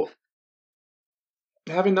 So,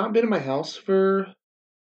 having not been in my house for,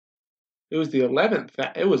 it was the 11th.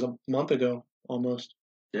 It was a month ago almost.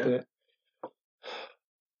 Yeah. But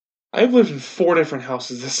I've lived in 4 different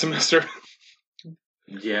houses this semester.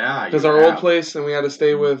 Yeah. Because you our old have. place, and we had to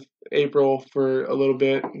stay with April for a little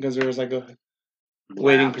bit because there was like a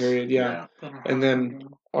waiting Lapse. period. Yeah. And then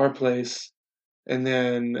our place, and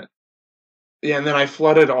then I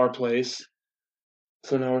flooded our place.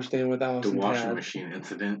 So now we're staying with Alice The and washing Tad. machine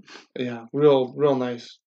incident. Yeah, real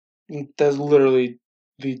nice. That's literally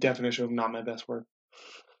the definition of not my best work.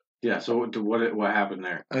 Yeah. So what happened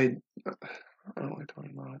there? I don't like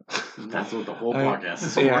talking about it. That's what the whole podcast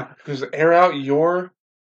is for. Yeah, because air out your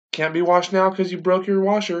can't be washed now because you broke your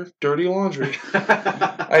washer. Dirty laundry.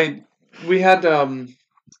 We had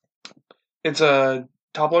it's a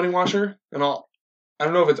top loading washer, and I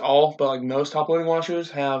don't know if it's all, but like most top loading washers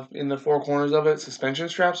have in the 4 corners of it suspension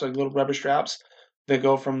straps, like little rubber straps that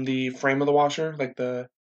go from the frame of the washer, like the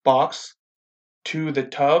box, to the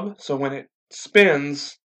tub. So when it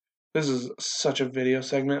spins, this is such a video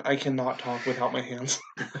segment. I cannot talk without my hands.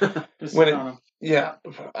 Yeah,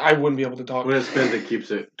 I wouldn't be able to talk. When it spins, it keeps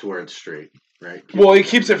it to where it's straight, right? Well, it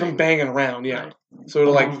keeps it from banging around, yeah. Right. So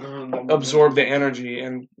it'll like absorb the energy,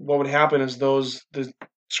 and what would happen is the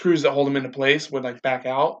screws that hold them into place would like back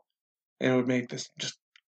out, and it would make this just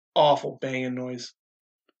awful banging noise.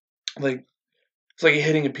 Like it's like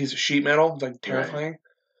hitting a piece of sheet metal. It's like terrifying.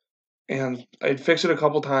 And I'd fix it a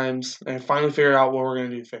couple times, and I finally figured out what we're gonna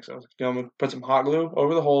do to fix it. I was like, I'm gonna put some hot glue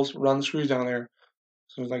over the holes, run the screws down there,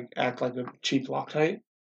 so it's like act like a cheap Loctite,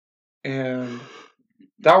 and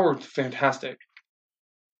that worked fantastic.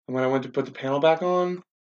 And when I went to put the panel back on,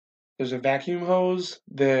 there's a vacuum hose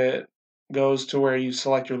that goes to where you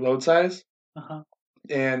select your load size. Uh-huh.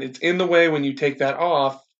 And it's in the way when you take that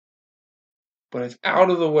off, but it's out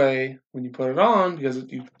of the way when you put it on because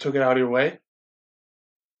you took it out of your way.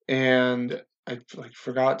 And I like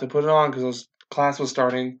forgot to put it on because class was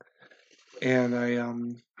starting, and I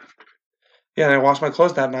washed my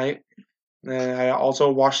clothes that night, and I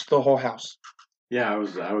also washed the whole house. Yeah, I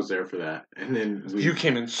was there for that, and then You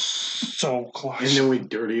came in so clutch. And then we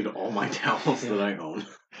dirtied all my towels that I own.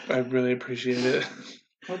 I really appreciate it.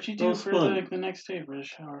 What'd you do for the next day for the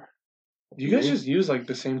shower? You guys just use like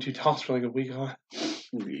the same 2 towels for like a week, huh?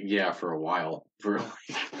 Yeah, for a while, for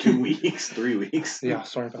like 2 weeks, 3 weeks. Yeah,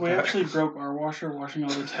 sorry about that. We actually broke our washer washing all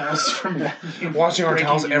the towels from that. Washing our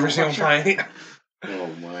towels every single night. Oh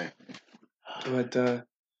my! But I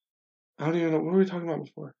don't even know what were we talking about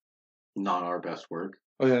before. Not our best work.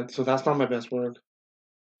 Oh yeah, so that's not my best work.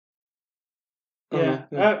 Yeah,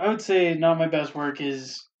 I would say not my best work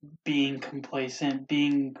is being complacent,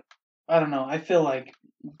 I don't know, I feel like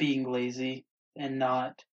being lazy and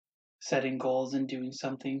not setting goals and doing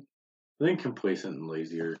something. I think complacent and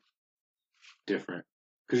lazy are different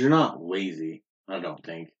because you're not lazy. I don't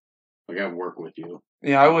think. Like I work with you.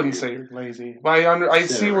 Yeah, I wouldn't say you're lazy, but I Sit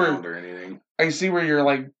see around where or anything. I see where you're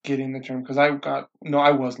like getting the term because I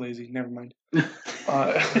was lazy. Never mind.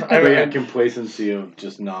 But yeah, complacency of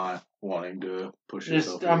just not wanting to push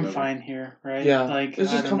yourself. I'm fine here, right? Yeah, Like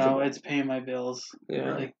it's just I don't know, comfortable. it's paying my bills.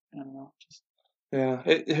 Yeah. Like I don't know, just Yeah.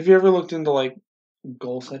 Have you ever looked into like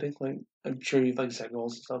goal setting? Like I'm sure you've like set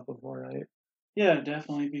goals and stuff before, right? yeah,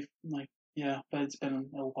 definitely be like yeah, but it's been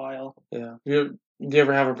a while. Yeah. Do you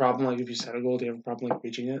ever have a problem like if you set a goal, do you have a problem like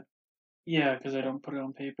reaching it? Yeah, because I don't put it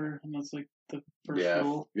on paper, and that's like the first Yeah,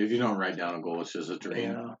 rule. if you don't write down a goal, it's just a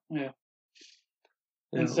dream. Yeah. Yeah.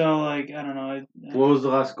 Yeah. And so like I don't know, I What was the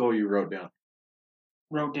last goal you wrote down?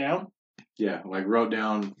 wrote down. Yeah, like wrote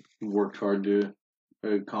down, worked hard to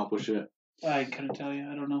accomplish it. I couldn't tell you.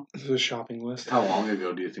 I don't know. This is a shopping list. How long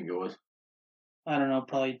ago do you think it was? I don't know.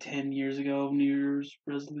 Probably 10 years ago. New Year's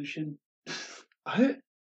resolution.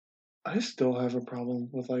 I still have a problem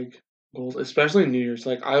with like goals, especially New Year's.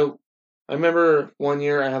 Like I remember one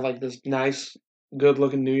year I had like this nice, good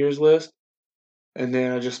looking New Year's list, and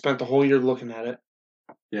then I just spent the whole year looking at it.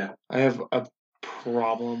 Yeah. I have a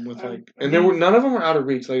problem with like, I and there were mean- none of them were out of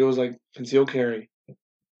reach. Like it was like conceal carry,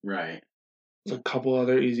 Right. there's a couple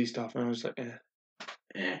other easy stuff, and I was like,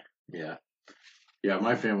 Yeah. Yeah,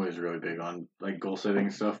 my family is really big on like goal setting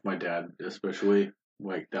stuff. My dad especially,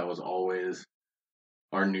 like that was always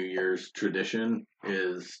our New Year's tradition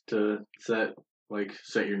is to set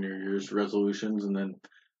your New Year's resolutions and then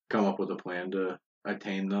come up with a plan to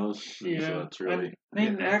attain those. And Yeah. so that's really I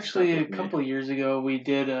mean, stuck actually, a with me. couple of years ago, we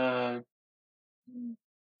did a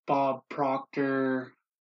Bob Proctor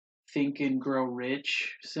Think and Grow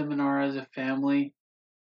Rich seminar as a family,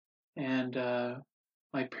 and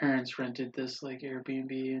my parents rented this like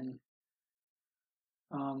Airbnb,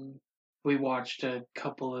 and we watched a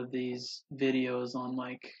couple of these videos on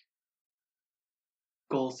like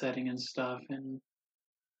goal setting and stuff, and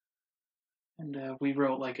we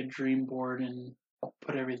wrote like a dream board and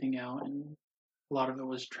put everything out, and a lot of it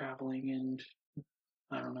was traveling and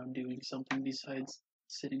I don't know, doing something besides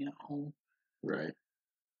sitting at home. Right.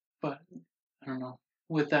 But I don't know.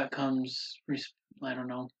 With that comes, I don't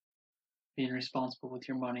know, being responsible with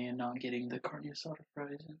your money and not getting the carne asada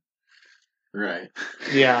fries. Right.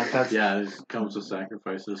 yeah, that's Yeah, it comes with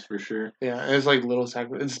sacrifices for sure. yeah. It's like little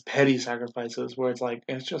it's petty sacrifices where it's like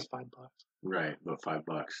it's just $5. Right, but $5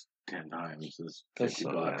 10 times is That's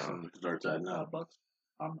 $50 yeah. and it starts adding up. $5.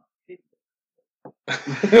 I'm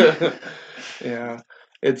Yeah,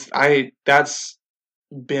 that's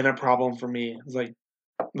been a problem for me. It's like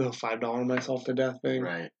the $5 myself to death thing.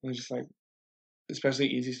 Right. It's just like, especially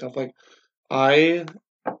easy stuff. Like I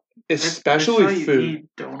I especially saw you food. eat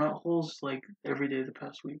donut holes like every day the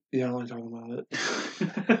past week. Yeah, I don't like talking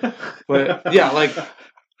about it. But yeah, like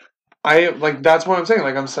I like that's what I'm saying.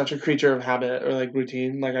 Like I'm such a creature of habit or like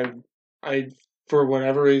routine. Like I for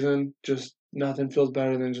whatever reason just nothing feels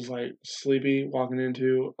better than just like sleepy walking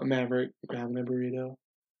into a Maverick, grabbing a burrito,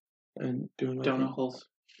 and doing my Donut thing. holes.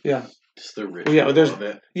 Yeah, Just the rich Well, yeah, there's- of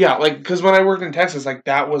it. yeah. Like because when I worked in Texas, like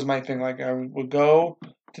that was my thing. Like I would go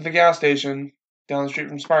to the gas station down the street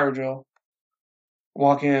from Spiro Drill,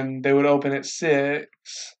 walk in. They would open at 6.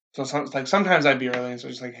 So sometimes I'd be early, and so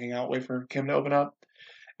just like hang out, wait for Kim to open up,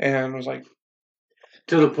 and was like,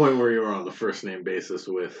 To the point where you were on the first name basis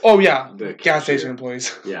with oh yeah, the gas cashier. station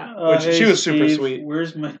employees. Yeah. Which she was super sweet.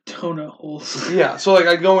 Where's my donut holes? Yeah, so like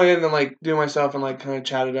I'd go in and like do my stuff and like kind of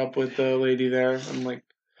chat it up with the lady there, and like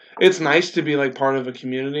it's nice to be like part of a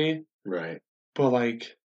community, Right. but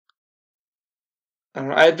like I don't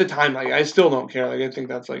know. At the time, like I still don't care. Like I think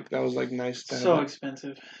that was like nice to So have.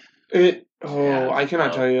 expensive. It Yeah, I cannot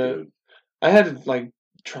it's tell you. dude. I had to like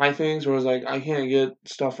try things where it was like I can't get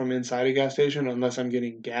stuff from inside a gas station unless I'm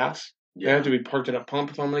getting gas. They Yeah. have to be parked at a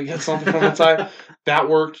pump if I'm gonna get something from inside. That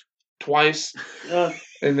worked twice,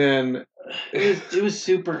 and then It was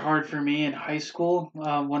super hard for me in high school.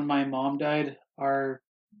 When my mom died,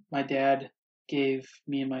 my dad gave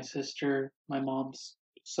me and my sister my mom's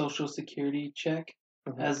social security check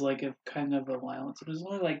as like a kind of allowance. It was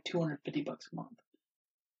only like $250 a month.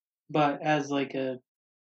 But as like a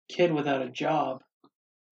kid without a job,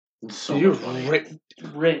 It's so you much money.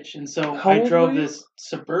 rich, and so How I old drove were you? this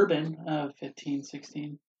Suburban, 15,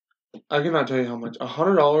 16. I cannot tell you how much.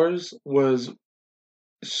 $100 was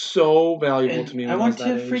so valuable And to me. I When went I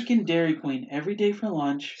to was that age. freaking Dairy Queen every day for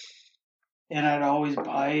lunch, and I'd always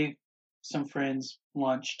buy some friends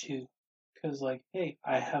lunch too, because like, hey,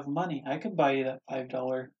 I have money, I could buy you that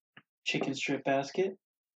 $5 chicken strip basket.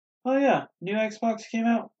 oh yeah, new Xbox came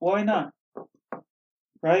out. Why not?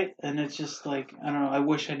 Right? And it's just like, I don't know. I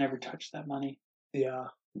wish I never touched that money. Yeah.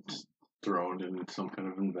 Throw it in some kind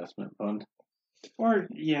of investment fund. Or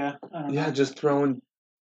yeah, I don't know. Yeah, just throwing.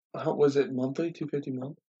 How was it monthly? $250 a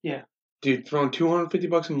month. Yeah. Dude, throwing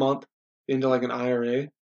 $250 a month into like an IRA,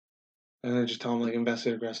 and then just tell them like invest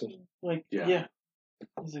it aggressive. Like Yeah.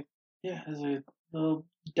 As a little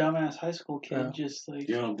dumbass high school kid, Yeah. just like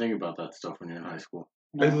You don't think about that stuff when you're in high school.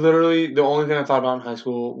 I no. literally the only thing I thought about in high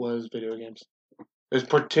school was video games. It was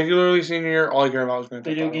particularly senior year. All I cared about was Grand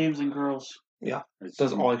Theft Video Auto. games and girls. Yeah, It's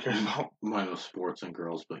that's all I cared about. Mine was sports and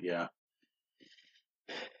girls, but yeah.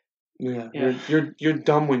 Yeah, Yeah. you're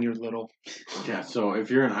dumb when you're little. Yeah, so if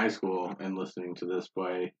you're in high school and listening to this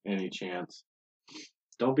by any chance,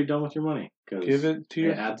 don't be done with your money because Give it to it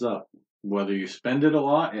your adds up. Whether you spend it a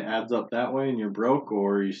lot, it adds up that way and you're broke,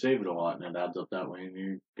 or you save it a lot and it adds up that way and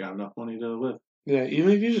you got enough money to live. yeah.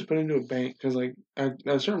 Even if you just put it into a bank, because like at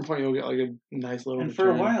a certain point you'll get like a nice little. And for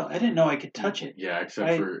a return. while, I didn't know I could touch it. Yeah,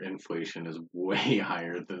 except for inflation is way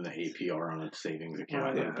higher than the APR on a savings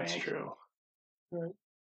account Yeah, at a that's bank. true. Right.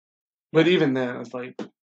 But even then, it's like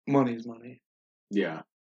money's money Yeah,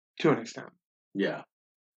 to an extent. yeah.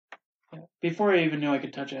 Yeah. Before I even knew I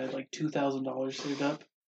could touch it, I had like $2,000 saved up,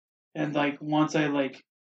 and like once I like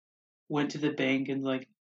went to the bank and like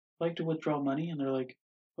to withdraw money, and they're like,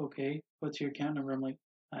 "Okay, what's your account number?" I'm like,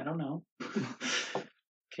 "I don't know."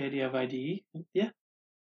 Okay, do you have ID? Yeah.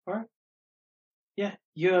 All right. Yeah,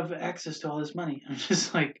 you have access to all this money. I'm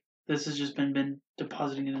just like, this has just been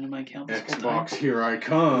depositing it into my account this whole time. Xbox, here I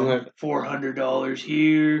come. Like, $400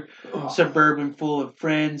 here, Suburban full of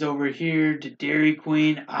friends over here to Dairy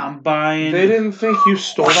Queen. I'm buying. they didn't think you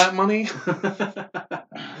stole that money.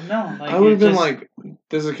 No, like I would have been just, like,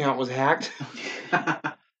 this account was hacked.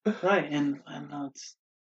 right, and it's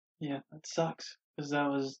that sucks because that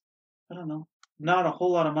was, I don't know, not a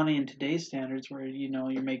whole lot of money in today's standards where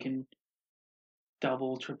you're making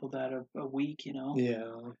double, triple that a week. Yeah,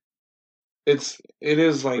 it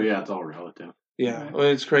is like But yeah, it's all relative. yeah, Right. well,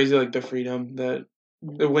 it's crazy like the freedom that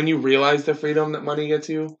when you realize the freedom that money gets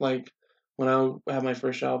you. Like when I had my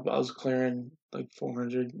first job, I was clearing like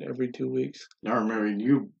 400 every 2 weeks. I remember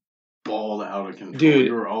you balled out of control. Dude.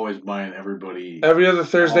 You were always buying everybody. Every other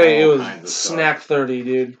Thursday, All it kinds of was stuff. snack 30,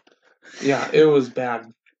 dude. Yeah, it was bad.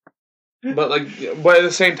 But at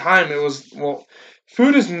the same time, it was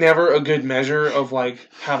food is never a good measure of like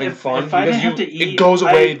having If fun I because didn't have to eat, it goes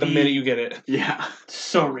away I'd the be minute you get it. Yeah.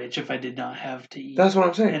 so rich if I did not have to eat. That's what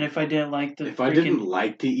I'm saying. And if I didn't like the If I didn't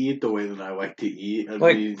like to eat the way that I like to eat, I'd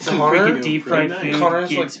Like, be Connor- freaking deep pretty fried nice. food Connor's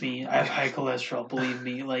gets me. I have high cholesterol. Believe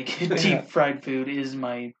me, like Yeah. deep fried food is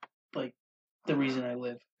my the reason I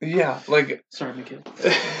live. Yeah, like Sorry, Mikhail.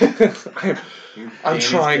 I'm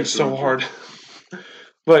trying so hard.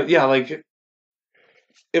 But yeah, like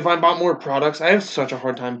if I bought more products, I have such a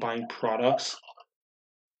hard time buying products.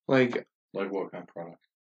 Like Like what kind of product?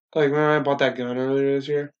 remember I bought that gun earlier this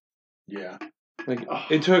year? Yeah. Like Oh,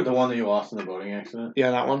 it took The one that you lost in the boating accident?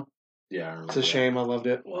 yeah, that one. Yeah, I remember. It's a that. shame. I loved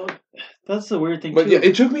it. Well, that's the weird thing But too. yeah,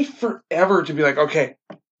 it took me forever to be like, okay,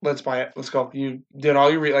 let's buy it. Let's go. You did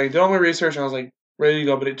all your did all my research, and I was like ready to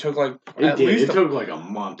go. But it took like It did. It took like a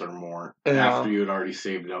month or more Yeah. after you had already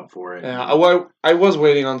saved up for it. Yeah, I was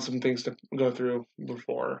waiting on some things to go through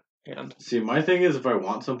beforehand. See, my thing is if I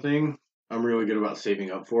want something, I'm really good about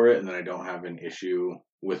saving up for it, and then I don't have an issue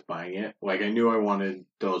with buying it. Like, I knew I wanted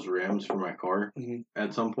those rims for my car Mhm.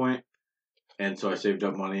 at some point, and so I saved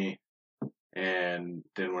up money, and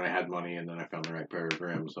then when I had money and then I found the right pair of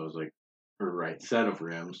rims, I was like, or right set of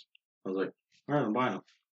rims, I was like, all right, I'm buying them.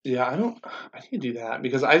 Yeah, I need to do that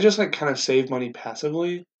because I just like kind of save money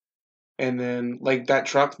passively, and then like that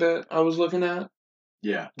truck that I was looking at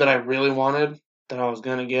Yeah. that I really wanted that I was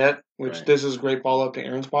gonna get, which Right. this is great follow up to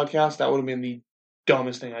Aaron's podcast. That would have been the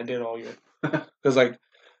dumbest thing I did all year because like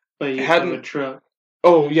But you hadn't- have a truck.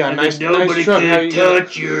 oh yeah, And nice then nobody truck. How can you get it?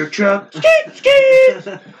 touch your truck. Skit,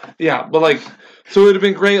 skit. Yeah, but like so it would have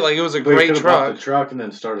been great. Like it was a But you great could've bought truck. the truck and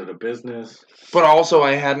then started a business. But also,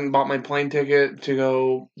 I hadn't bought my plane ticket to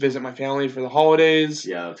go visit my family for the holidays,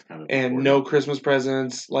 Yeah, that's kind of and important. no Christmas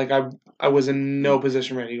presents. Like I was in no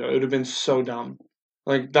position ready to go. It would have been so dumb.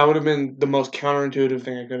 Like that would have been the most counterintuitive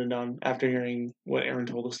thing I could have done after hearing what Aaron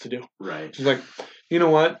told us to do. Right. She's like, you know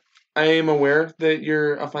what? I am aware that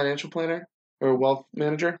you're a financial planner or a wealth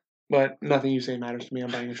manager, but nothing you say matters to me.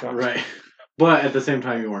 I'm buying a truck. Right. But at the same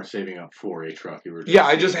time, you weren't saving up for a truck. You were just Yeah,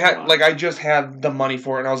 I just saving had money. I just had the money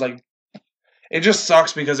for it, and I was like, it just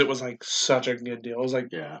sucks because it was like such a good deal. It was like.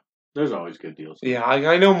 Yeah. There's always good deals. Yeah,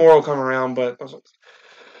 I know more will come around, but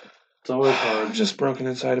It's always hard. I'm just broken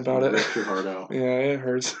inside about it. Rips your heart out. Yeah, it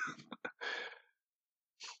hurts.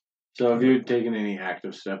 So have you taken any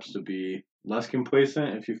active steps to be less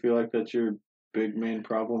complacent if you feel like that's your big main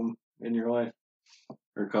problem in your life?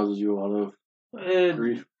 Or causes you a lot of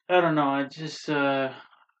grief? I don't know. I just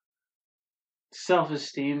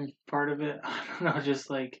self-esteem part of it. I don't know. Just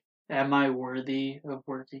like, am I worthy of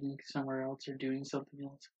working somewhere else or doing something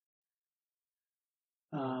else?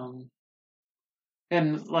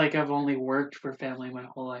 And like I've only worked for family my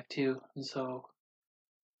whole life too, and so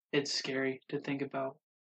it's scary to think about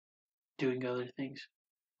doing other things.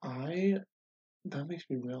 That makes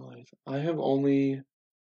me realize I have only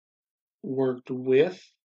worked with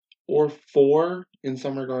or for, in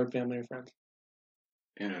some regard, family or friends.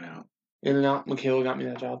 In and out. In and out, Michaela got me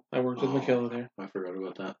that job. I worked with Michaela there. I forgot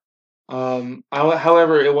about that.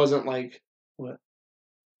 However, it wasn't like what?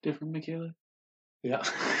 Different Michaela? Yeah.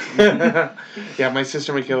 Yeah, my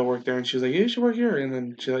sister Michaela worked there and she was like, you should work here, and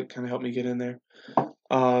then she like kinda helped me get in there.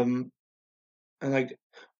 And like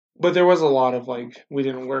but there was a lot of like we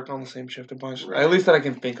didn't work on the same shift a bunch. Right. At least that I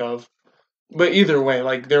can think of. But either way,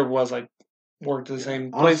 like there was like worked at the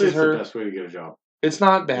same place Honestly, as it's her. the best way to get a job. It's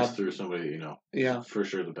not bad. Just through somebody you know. Yeah. It's for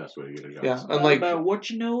sure the best way to get a job. Yeah. It's And not like about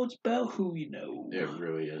what you know, it's about who you know. It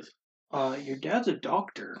really is. Your dad's a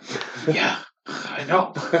doctor. Yeah, I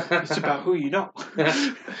know. It's about who you know.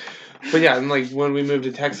 But yeah, and like when we moved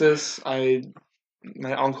to Texas, my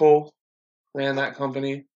uncle ran that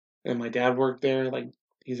company and my dad worked there. Like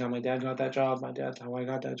he's how my dad got that job. My dad's how I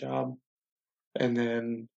got that job. And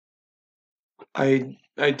then I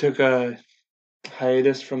took a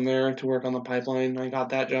hiatus from there to work on the pipeline. I got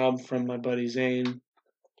that job from my buddy Zane.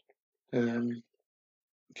 And then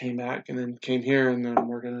came back and then came here and then I'm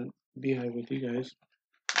working at Beehive with you guys.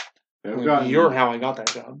 You're how I got that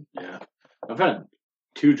job. Yeah. I've had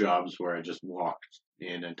 2 jobs where I just walked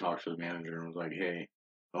in and talked to the manager and was like, hey,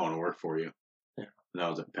 I want to work for you. Yeah. And that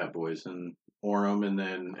was at Pet Boys in Orem and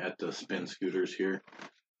then at the Spin Scooters here.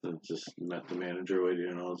 I just met the manager lady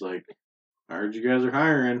and I was like, I heard you guys are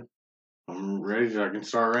hiring. I'm ready. I can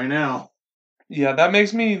start right now. Yeah, that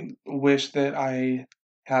makes me wish that I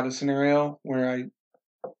had a scenario where I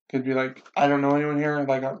could be like, I don't know anyone here.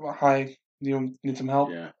 Like, hi, do you need some help?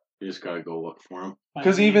 Yeah. You just got to go look for them. My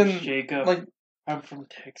 'Cause name's even, Jacob. like- I'm from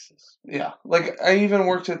Texas. Yeah, like I even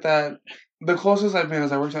worked at that. The closest I've been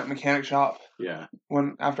is I worked at a mechanic shop Yeah.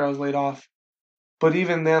 after I was laid off. But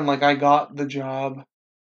even then, like I got the job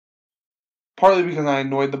partly because I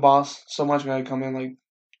annoyed the boss so much. I'd come in like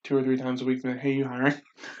 2 or 3 times a week and be like, hey, you hiring?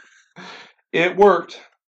 It worked,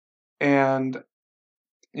 and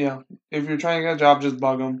yeah, if you're trying to get a job, just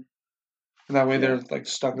bug them. That way they're like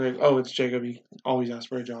stuck. They're like, oh, it's Jacob. He always asks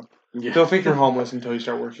for a job. Yeah. They'll think you're homeless until you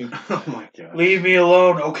start working. Oh my god. Leave me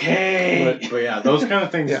alone, okay? But yeah, those kind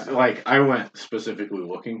of things. Yeah. Like I went specifically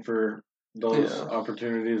looking for those Yeah.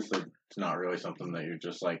 opportunities. Like, it's not really something that you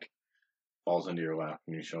just like falls into your lap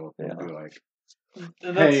and you show up and be like,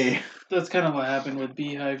 And "Hey, that's kind of what happened with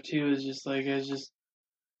Beehive too. Is just like I was just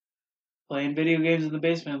playing video games in the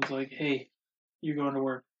basement. I was like, hey, you're going to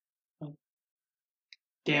work. Oh,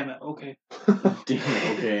 damn it, okay.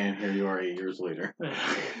 damn, okay," and here you are 8 years later.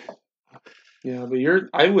 Yeah, but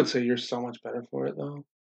I would say you're so much better for it, though.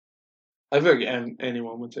 I feel like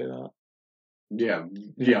anyone would say that.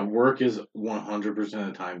 Yeah. Work is 100% of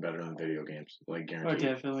the time better than video games. Like Oh, guaranteed.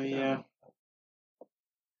 definitely, yeah.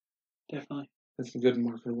 Definitely. It's good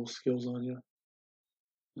marketable skills on you.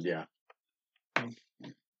 Yeah.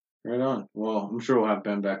 Right on. Well, I'm sure we'll have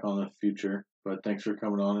Ben back on in the future. But thanks for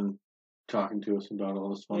coming on and talking to us about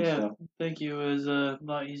all this fun stuff. Thank you. It was a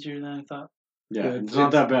lot easier than I thought. Yeah, Yeah, it's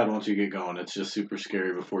not that bad once you get going. It's just super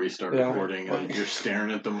scary before you start Yeah. recording and you're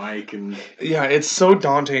staring at the mic and Yeah, it's so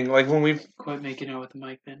daunting. Like when we Quite making out with the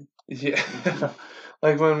mic then. Yeah.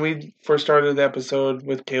 Like when we first started the episode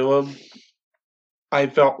with Caleb, I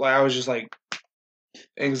felt like I was just like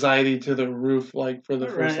anxiety to the roof, like for the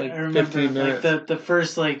first I like remember 15 minutes. like the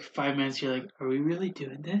first like 5 minutes you're like, are we really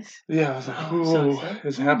doing this? Yeah, I was like, Oh, so ooh, excited.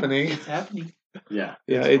 it's happening. It's happening. yeah.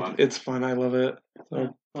 Yeah, fun. it's fun. I love it.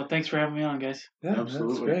 So, Well, thanks for having me on, guys. yeah,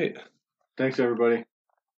 Absolutely. that's great. Thanks everybody.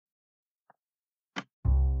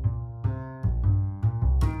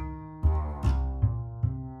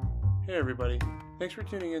 Hey everybody, thanks for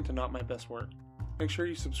tuning in to Not My Best Work. Make sure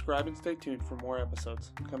you subscribe and stay tuned for more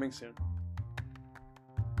episodes coming soon.